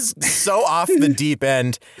so off the deep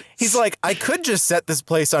end. He's I could just set this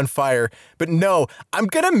place on fire, but no, I'm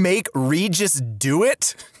going to make Regis do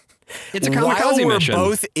it. It's a kamikaze mission. While we're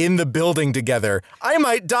both in the building together. I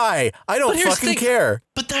might die. I don't fucking care.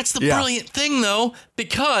 But that's the brilliant thing, though,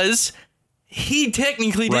 because he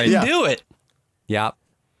technically didn't do it. Yeah.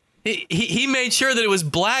 He made sure that it was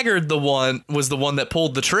Blackgaard was the one that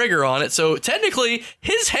pulled the trigger on it. So technically,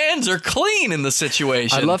 his hands are clean in the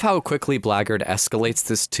situation. I love how quickly Blackgaard escalates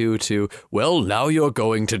this to, well, now you're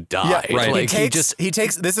going to die. Yeah, right. He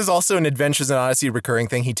takes. This is also an Adventures in Odyssey recurring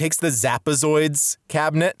thing. He takes the Zapazoids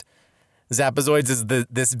cabinet. Zapazoids is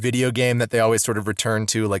this video game that they always sort of return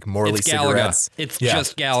to, Morley it's cigarettes. It's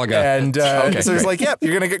just Galaga. And so he's yep,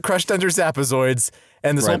 you're going to get crushed under Zapazoids,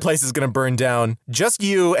 and this whole place is going to burn down. Just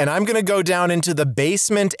you, and I'm going to go down into the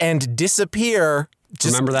basement and disappear.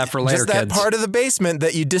 Remember that for later, just that kids. part of the basement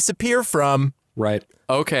that you disappear from. Right.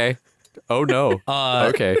 Okay. Oh, no.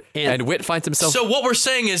 Okay. And Whit finds himself... So what we're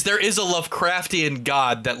saying is there is a Lovecraftian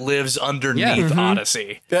god that lives underneath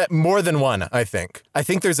Odyssey. More than one, I think. I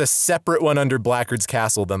think there's a separate one under Blackgaard's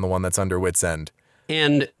Castle than the one that's under Whit's End.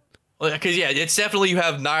 And... Because, it's definitely you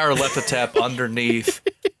have Nyarlathotep underneath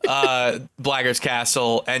Blackgaard's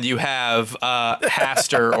Castle, and you have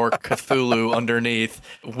Hastur or Cthulhu underneath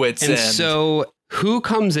Whit's End. And so who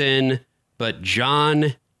comes in but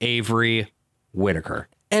John Avery Whittaker?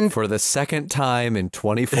 And for the second time in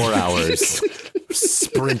 24 hours,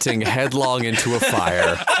 sprinting headlong into a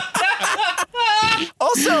fire.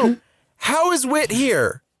 Also, how is Whit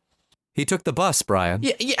here? He took the bus, Brian.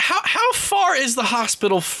 Yeah. How far is the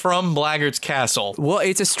hospital from Blackgaard's Castle? Well,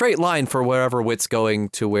 it's a straight line for wherever Whit's going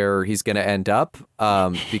to where he's going to end up,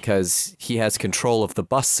 because he has control of the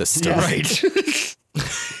bus system. Right.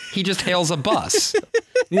 He just hails a bus.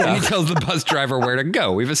 And he tells the bus driver where to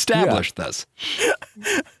go. We've established this.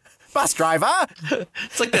 Bus driver.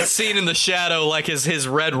 It's like that scene in The Shadow, like his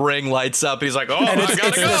red ring lights up. He's like, oh, and I it's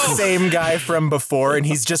gotta go. the same guy from before, and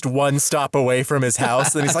he's just one stop away from his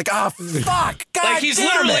house, and he's like, oh, fuck, God like he's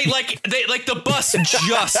damn literally it. like the bus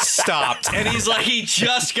just stopped, and he's like, he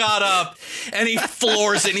just got up, and he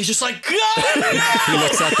floors it, and he's just like, God! He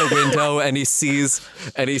looks out the window, and he sees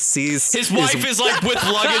his wife is like with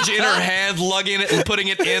luggage in her hand, lugging it and putting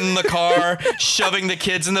it in the car, shoving the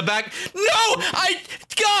kids in the back. No,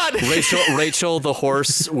 God. Rachel, the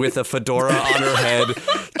horse with a fedora on her head,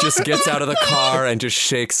 just gets out of the car and just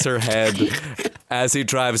shakes her head as he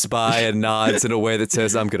drives by and nods in a way that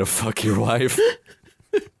says, I'm gonna fuck your wife.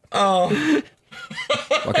 Oh.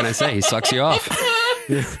 What can I say? He sucks you off.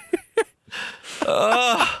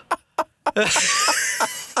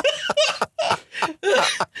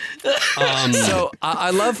 So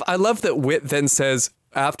I love that Whit then says,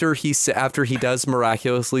 after he does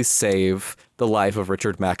miraculously save the life of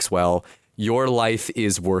Richard Maxwell, your life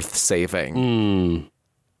is worth saving.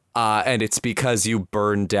 And it's because you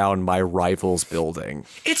burned down my rival's building.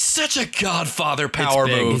 It's such a Godfather power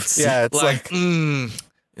move. It's like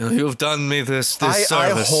you've done me this service.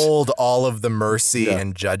 I hold all of the mercy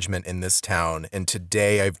and judgment in this town, and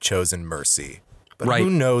today I've chosen mercy. But who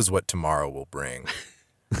knows what tomorrow will bring?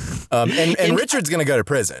 And Richard's going to go to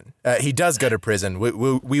prison. He does go to prison.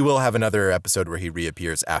 We will have another episode where he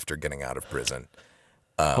reappears after getting out of prison.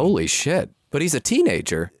 Holy shit. But he's a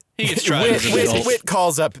teenager. He gets tried as an adult. Whit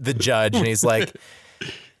calls up the judge, and he's like,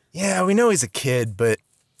 yeah, we know he's a kid, but,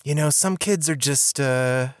 some kids are just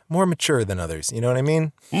more mature than others. You know what I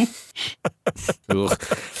mean?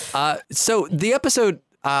 So the episode...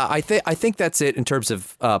 I think that's it in terms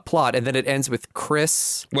of plot, and then it ends with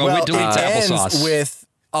Chris. Well, Whit deletes applesauce.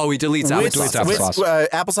 He deletes applesauce.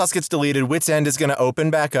 Applesauce gets deleted. Whit's End is going to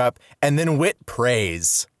open back up, and then Whit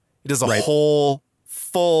prays. He does a whole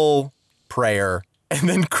full prayer, and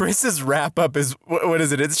then Chris's wrap up is what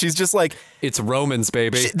is it? She's just like, it's Romans,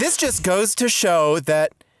 baby. This just goes to show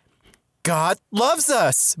that God loves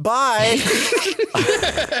us. Bye.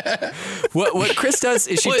 What Chris does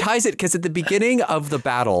is she ties it, because at the beginning of the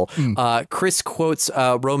battle, Chris quotes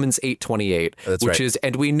Romans 8:28, which is,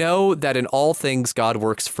 and we know that in all things God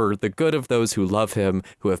works for the good of those who love him,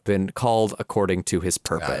 who have been called according to his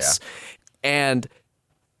purpose. And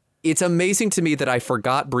it's amazing to me that I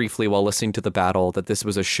forgot briefly while listening to the battle that this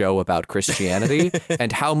was a show about Christianity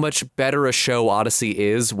and how much better a show Odyssey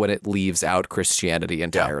is when it leaves out Christianity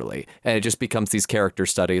entirely. And it just becomes these character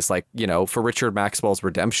studies like, for Richard Maxwell's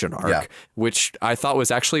redemption arc, which I thought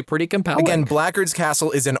was actually pretty compelling. Again, Blackgaard's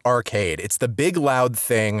Castle is an arcade. It's the big loud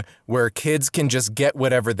thing where kids can just get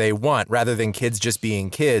whatever they want rather than kids just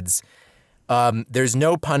being kids. There's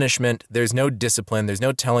no punishment. There's no discipline. There's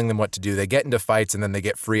no telling them what to do. They get into fights and then they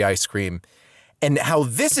get free ice cream. And how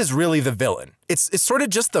this is really the villain. It's sort of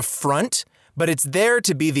just the front, but it's there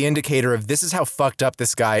to be the indicator of this is how fucked up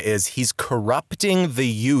this guy is. He's corrupting the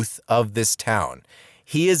youth of this town.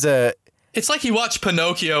 He is a... It's like he watched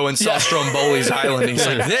Pinocchio and saw Stromboli's Island. He's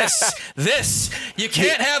like, this, you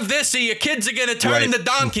can't have this or your kids are going to turn into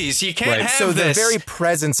donkeys. You can't have this. The very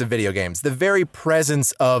presence of video games, the very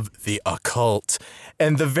presence of the occult,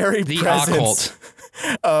 and the very presence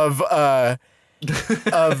of that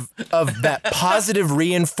positive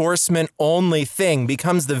reinforcement only thing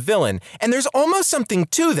becomes the villain. And there's almost something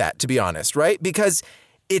to that, to be honest, right? Because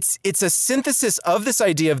it's a synthesis of this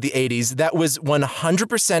idea of the 80s that was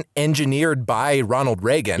 100% engineered by Ronald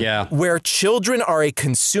Reagan, where children are a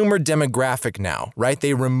consumer demographic now, right?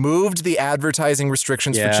 They removed the advertising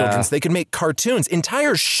restrictions for children so they could make cartoons,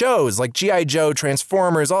 entire shows like G.I. Joe,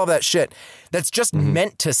 Transformers, all that shit that's just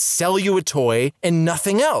meant to sell you a toy and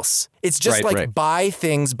nothing else. It's just buy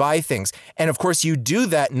things. And of course, you do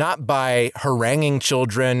that not by haranguing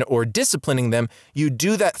children or disciplining them. You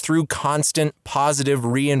do that through constant positive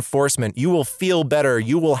reinforcement. You will feel better.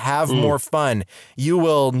 You will have more fun. You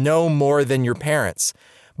will know more than your parents.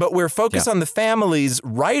 But where Focus on the Family's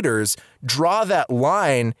writers draw that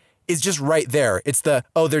line is just right there. It's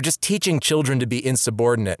they're just teaching children to be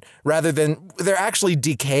insubordinate, rather than they're actually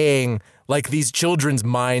decaying like these children's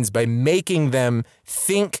minds by making them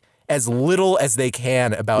think as little as they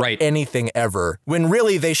can about anything ever, when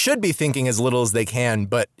really they should be thinking as little as they can,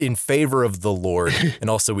 but in favor of the Lord, and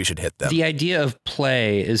also we should hit them. The idea of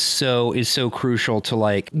play is so crucial to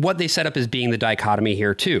like what they set up as being the dichotomy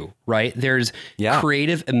here too, right? There's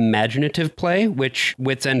creative, imaginative play, which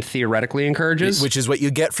Whit's End theoretically encourages. Which is what you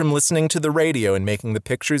get from listening to the radio and making the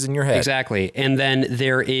pictures in your head. Exactly. And then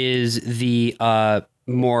there is the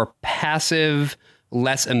more passive,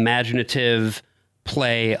 less imaginative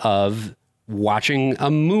play of watching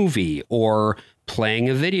a movie or playing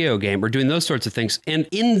a video game or doing those sorts of things. And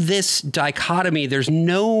in this dichotomy, there's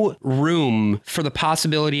no room for the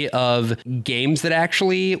possibility of games that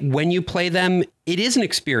actually, when you play them, it is an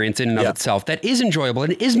experience in and of itself that is enjoyable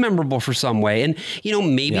and is memorable for some way. And,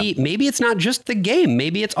 maybe it's not just the game.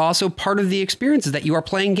 Maybe it's also part of the experiences that you are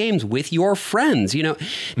playing games with your friends.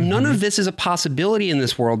 None of this is a possibility in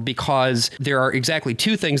this world because there are exactly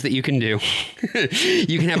two things that you can do.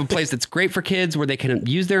 You can have a place that's great for kids where they can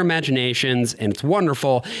use their imaginations and it's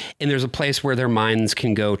wonderful. And there's a place where their minds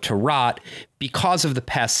can go to rot because of the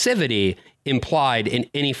passivity implied in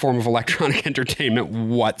any form of electronic entertainment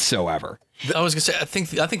whatsoever. I was gonna say, I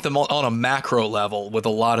think on a macro level with a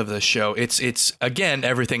lot of this show, it's again,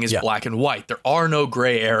 everything is black and white. There are no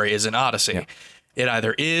gray areas in Odyssey. Yeah. It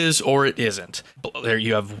either is or it isn't. There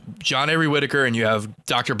you have John Avery Whittaker and you have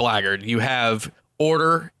Dr. Blackgaard. You have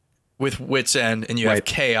order with Whit's End and you have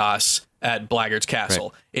chaos at Blackgaard's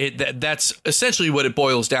Castle. That's essentially what it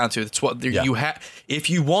boils down to. That's what you have. If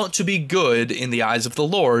you want to be good in the eyes of the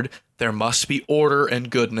Lord, there must be order and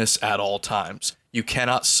goodness at all times. You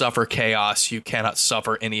cannot suffer chaos. You cannot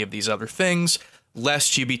suffer any of these other things,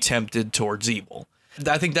 lest you be tempted towards evil.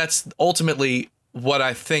 I think that's ultimately what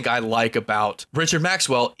I like about Richard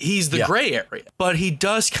Maxwell. He's the gray area, but he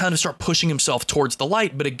does kind of start pushing himself towards the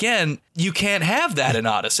light. But again, you can't have that in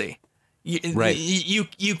Odyssey.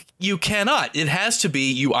 You cannot. It has to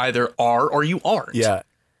be you either are or you aren't. Yeah.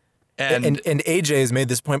 And AJ has made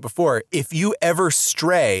this point before. If you ever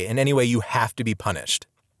stray in any way, you have to be punished.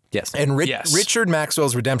 Yes. And Richard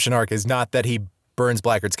Maxwell's redemption arc is not that he burns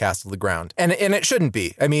Blackgaard's castle to the ground. And it shouldn't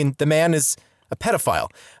be. I mean, the man is a pedophile.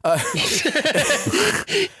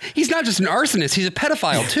 He's not just an arsonist, he's a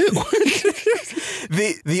pedophile too.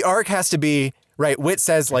 The arc has to be, right, Whit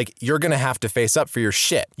says, like, you're going to have to face up for your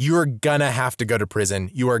shit. You're going to have to go to prison.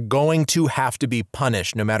 You are going to have to be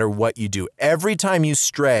punished no matter what you do. Every time you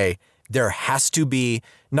stray, there has to be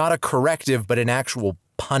not a corrective, but an actual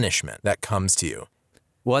punishment that comes to you.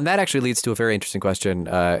 Well, and that actually leads to a very interesting question.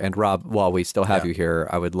 And Rob, while we still have you here,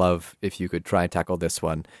 I would love if you could try and tackle this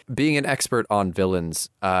one. Being an expert on villains,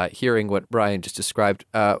 hearing what Brian just described,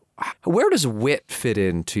 where does Whit fit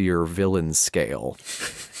into your villain scale?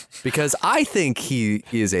 Because I think he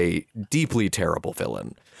is a deeply terrible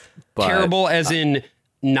villain. But, terrible as in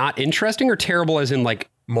not interesting, or terrible as in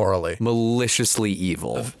like morally, maliciously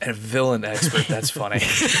evil? A villain expert. That's funny.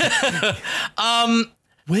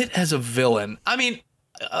 Whit as a villain. I mean,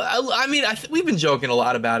 we've been joking a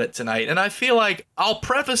lot about it tonight, and I feel like I'll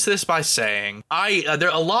preface this by saying a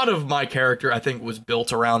lot of my character I think was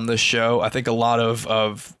built around this show. I think a lot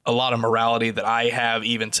of morality that I have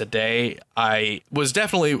even today, I was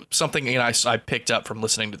definitely something I picked up from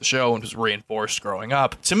listening to the show and was reinforced growing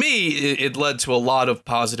up. To me, it led to a lot of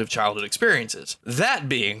positive childhood experiences. That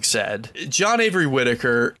being said, John Avery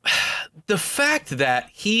Whittaker, the fact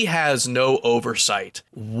that he has no oversight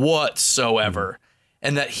whatsoever.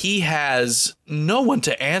 And that he has no one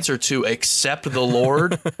to answer to except the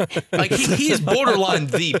Lord. Like he is borderline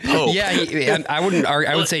the Pope. Yeah,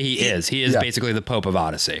 I would say he is. He is basically the Pope of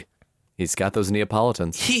Odyssey. He's got those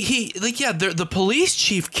Neapolitans. The police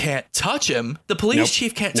chief can't touch him. The police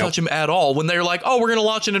chief can't touch him at all. When they're like, oh, we're going to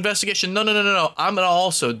launch an investigation. No. I'm going to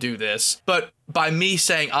also do this. But by me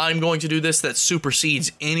saying I'm going to do this, that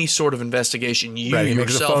supersedes any sort of investigation you yourself. He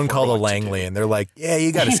makes a phone call to Langley, and they're like, "Yeah,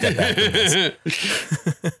 you got to step back from this."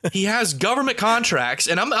 He has government contracts,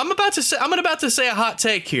 and I'm about to say a hot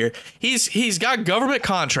take here. He's got government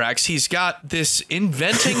contracts. He's got this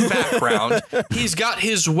inventing background. He's got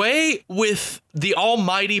his way with the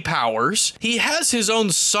almighty powers. He has his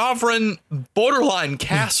own sovereign borderline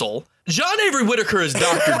castle. John Avery Whittaker is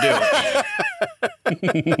Dr. Doom.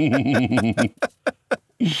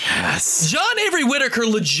 Yes. John Avery Whittaker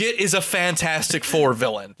legit is a Fantastic Four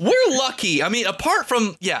villain. We're lucky. I mean, apart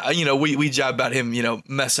from, we jab about him,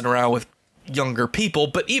 messing around with younger people,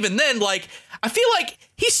 but even then, like, I feel like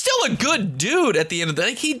he's still a good dude at the end of the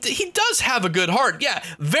day. He does have a good heart. Yeah,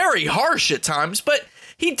 very harsh at times, but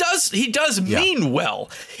he does mean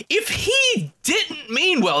well. If he didn't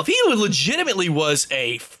mean well, if he legitimately was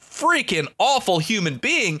a freaking awful human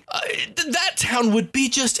being, that town would be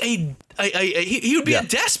just he would be a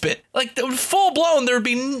despot. Like, full blown,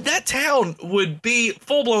 that town would be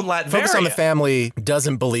full blown Latveria. Focus on the Family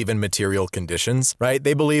doesn't believe in material conditions, right?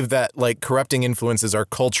 They believe that like corrupting influences are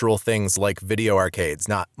cultural things like video arcades,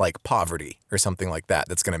 not like poverty or something like that.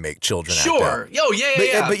 That's going to make children act out.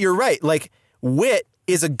 Yeah. But you're right. Like, Whit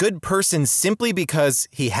is a good person simply because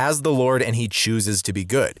he has the Lord and he chooses to be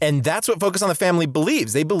good. And that's what Focus on the Family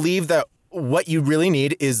believes. They believe that what you really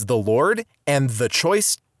need is the Lord and the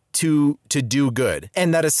choice to do good,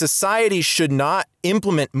 and that a society should not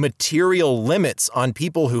implement material limits on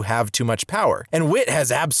people who have too much power. And Whit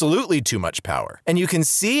has absolutely too much power. And you can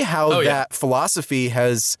see how that philosophy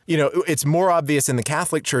has, it's more obvious in the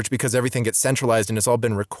Catholic Church because everything gets centralized and it's all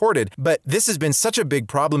been recorded. But this has been such a big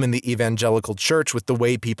problem in the evangelical church with the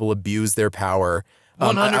way people abuse their power.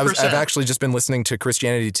 100%. I've actually just been listening to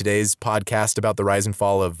Christianity Today's podcast about the rise and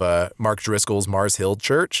fall of Mark Driscoll's Mars Hill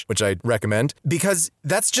Church, which I recommend, because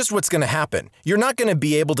that's just what's going to happen. You're not going to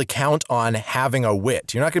be able to count on having a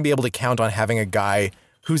Whit. You're not going to be able to count on having a guy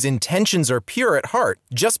whose intentions are pure at heart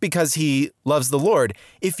just because he loves the Lord.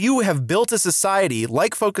 If you have built a society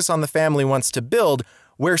like Focus on the Family wants to build,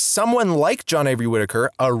 where someone like John Avery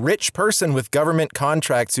Whittaker, a rich person with government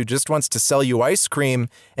contracts who just wants to sell you ice cream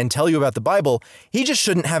and tell you about the Bible, he just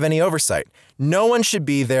shouldn't have any oversight. No one should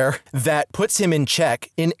be there that puts him in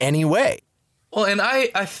check in any way. Well, and I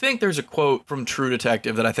think there's a quote from True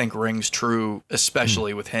Detective that I think rings true,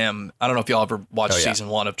 especially with him. I don't know if y'all ever watched season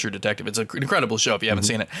 1 of True Detective. It's an incredible show if you haven't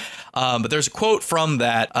seen it. But there's a quote from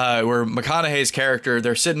that where McConaughey's character,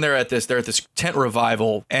 they're sitting there at this tent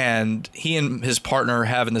revival, and he and his partner are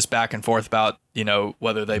having this back and forth about,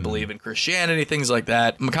 whether they believe in Christianity, things like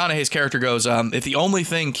that. McConaughey's character goes, if the only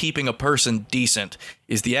thing keeping a person decent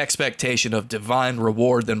is the expectation of divine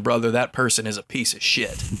reward, then brother, that person is a piece of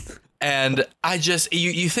shit. And I just,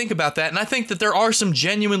 you think about that, and I think that there are some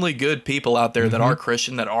genuinely good people out there that are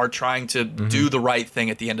Christian, that are trying to do the right thing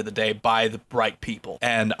at the end of the day by the right people.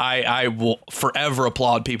 And I will forever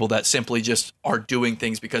applaud people that simply just are doing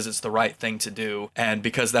things because it's the right thing to do and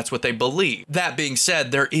because that's what they believe. That being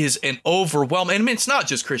said, there is an overwhelming, I mean, it's not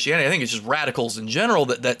just Christianity, I think it's just radicals in general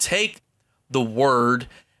that take the word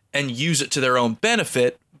and use it to their own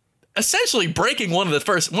benefit, essentially breaking one of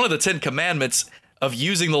the 10 commandments of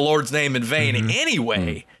using the Lord's name in vain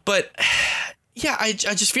anyway. But yeah, I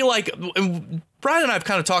just feel like, and Brian and I have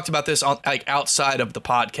kind of talked about this on like outside of the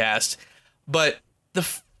podcast, but the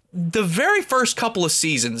very first couple of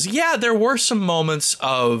seasons, there were some moments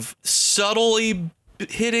of subtly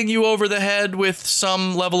hitting you over the head with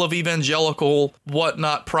some level of evangelical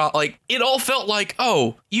whatnot. Like, it all felt like,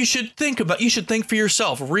 oh, you should think for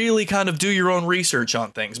yourself, really kind of do your own research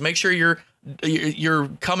on things, make sure you're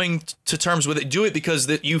coming to terms with it. Do it because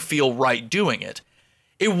that you feel right doing it.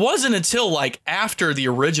 It wasn't until like after the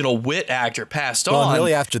original Whit actor passed on.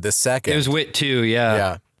 Really after the second. It was Whit too,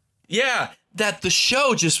 yeah. Yeah, that the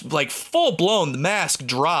show just like full blown, the mask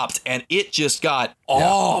dropped and it just got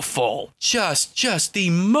awful. Just the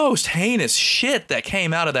most heinous shit that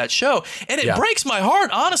came out of that show. And it breaks my heart,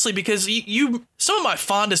 honestly, because some of my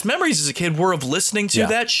fondest memories as a kid were of listening to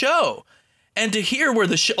that show. And to hear where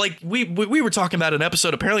the show, like we were talking about an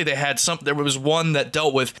episode, apparently they had there was one that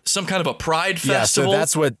dealt with some kind of a pride festival.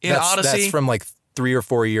 So Odyssey. That's from like 3 or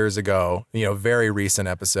 4 years ago, very recent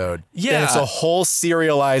episode. Yeah. And it's a whole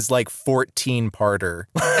serialized like 14-parter.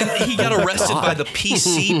 And he got arrested by the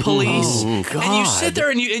PC police. Oh, God. And you sit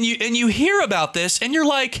there and you hear about this and you're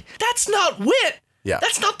like, that's not Whit. Yeah.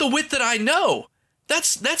 That's not the Whit that I know.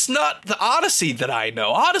 That's not the Odyssey that I know.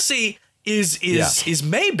 Odyssey is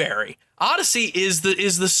Mayberry. Odyssey is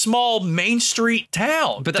the small Main Street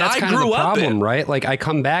town but that that's I kind grew of the up problem, in. right? Like, I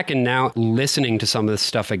come back and now listening to some of this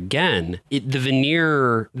stuff again, the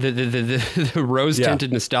veneer, the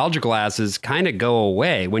rose-tinted nostalgia glasses kind of go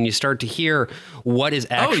away when you start to hear what is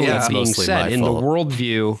actually being said in the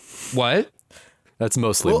worldview. What? That's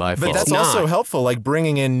mostly my fault. But that's also helpful, like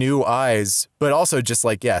bringing in new eyes, but also just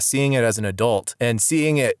like, seeing it as an adult and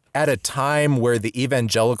seeing it at a time where the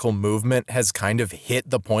evangelical movement has kind of hit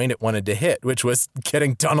the point it wanted to hit, which was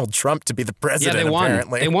getting Donald Trump to be the president, they won.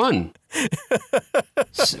 apparently. They won.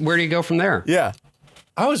 Where do you go from there? Yeah.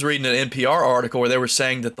 I was reading an NPR article where they were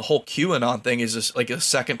saying that the whole QAnon thing is just like a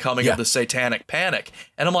second coming of the satanic panic.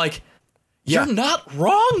 And I'm like, you're not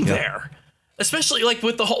wrong there. Especially like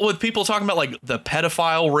with people talking about like the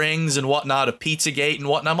pedophile rings and whatnot of Pizzagate and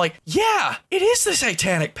whatnot. I'm like, yeah, it is the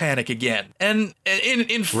satanic panic again. And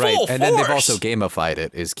in full force. And then they've also gamified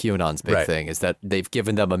it is QAnon's big thing is that they've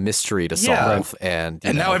given them a mystery to solve. And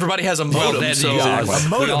now everybody has a modem. A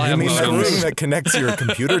modem? You mean that thing that connects your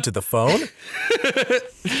computer to the phone?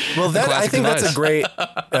 Well, I think that's a great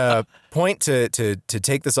point to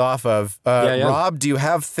take this off of. Rob, do you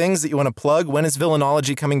have things that you want to plug? When is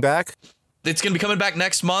Villainology coming back? It's going to be coming back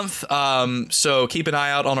next month, so keep an eye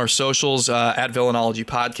out on our socials at Villainology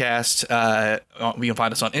Podcast. You can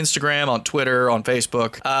find us on Instagram, on Twitter, on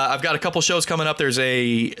Facebook. I've got a couple shows coming up. There's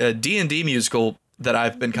a D&D musical that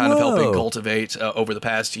I've been kind of helping cultivate over the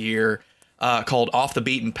past year called Off the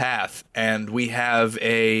Beaten Path, and we have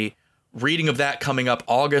a reading of that coming up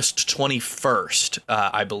August 21st,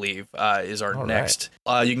 I believe, is our next.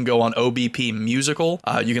 You can go on OBP Musical.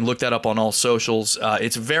 You can look that up on all socials.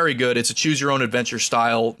 It's very good. It's a choose-your-own-adventure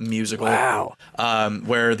style musical. Wow.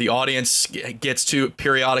 Where the audience gets to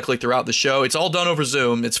periodically throughout the show. It's all done over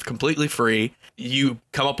Zoom. It's completely free. You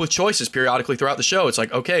come up with choices periodically throughout the show. It's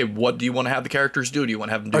like, okay, what do you want to have the characters do? Do you want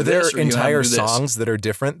to have them do this? Are there entire songs that are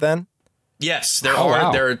different then? Yes, there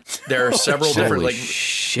are. Wow. There are several different like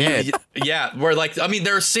shit. Yeah, where like I mean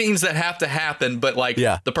there are scenes that have to happen, but like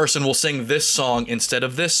the person will sing this song instead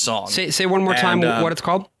of this song. Say one more time what it's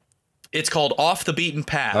called. It's called Off the Beaten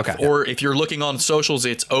Path. Okay. Or if you're looking on socials,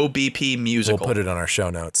 it's OBP Musical. We'll put it on our show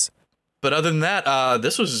notes. But other than that,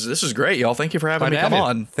 this was great, y'all. Thank you for having me come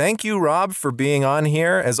on. Thank you, Rob, for being on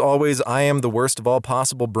here. As always, I am the worst of all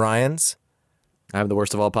possible Brians. I'm the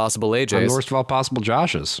worst of all possible AJs. I'm the worst of all possible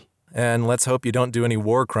Joshes. And let's hope you don't do any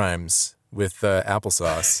war crimes with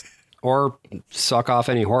applesauce. Or suck off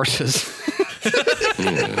any horses.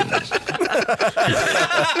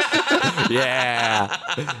 Yeah.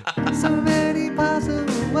 So many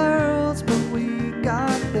possible worlds, but we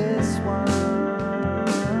got this one.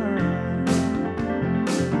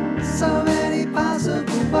 So many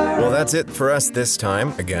possible worlds. Well, that's it for us this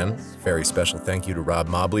time. Again, very special thank you to Rob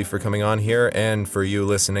Mobley for coming on here. And for you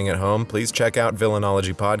listening at home, please check out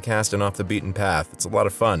Villainology Podcast and Off the Beaten Path. It's a lot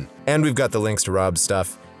of fun. And we've got the links to Rob's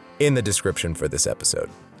stuff in the description for this episode.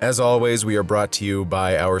 As always, we are brought to you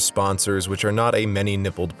by our sponsors, which are not a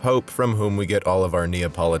many-nippled pope from whom we get all of our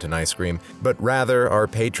Neapolitan ice cream, but rather our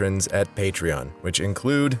patrons at Patreon, which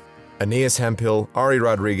include Aeneas Hemphill, Ari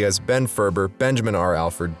Rodriguez, Ben Ferber, Benjamin R.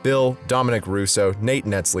 Alford, Bill, Dominic Russo, Nate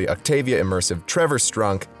Netzley, Octavia Immersive, Trevor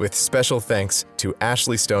Strunk, with special thanks to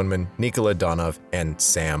Ashley Stoneman, Nikola Donov, and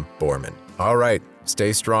Sam Borman. All right,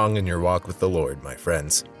 stay strong in your walk with the Lord, my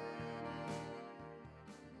friends.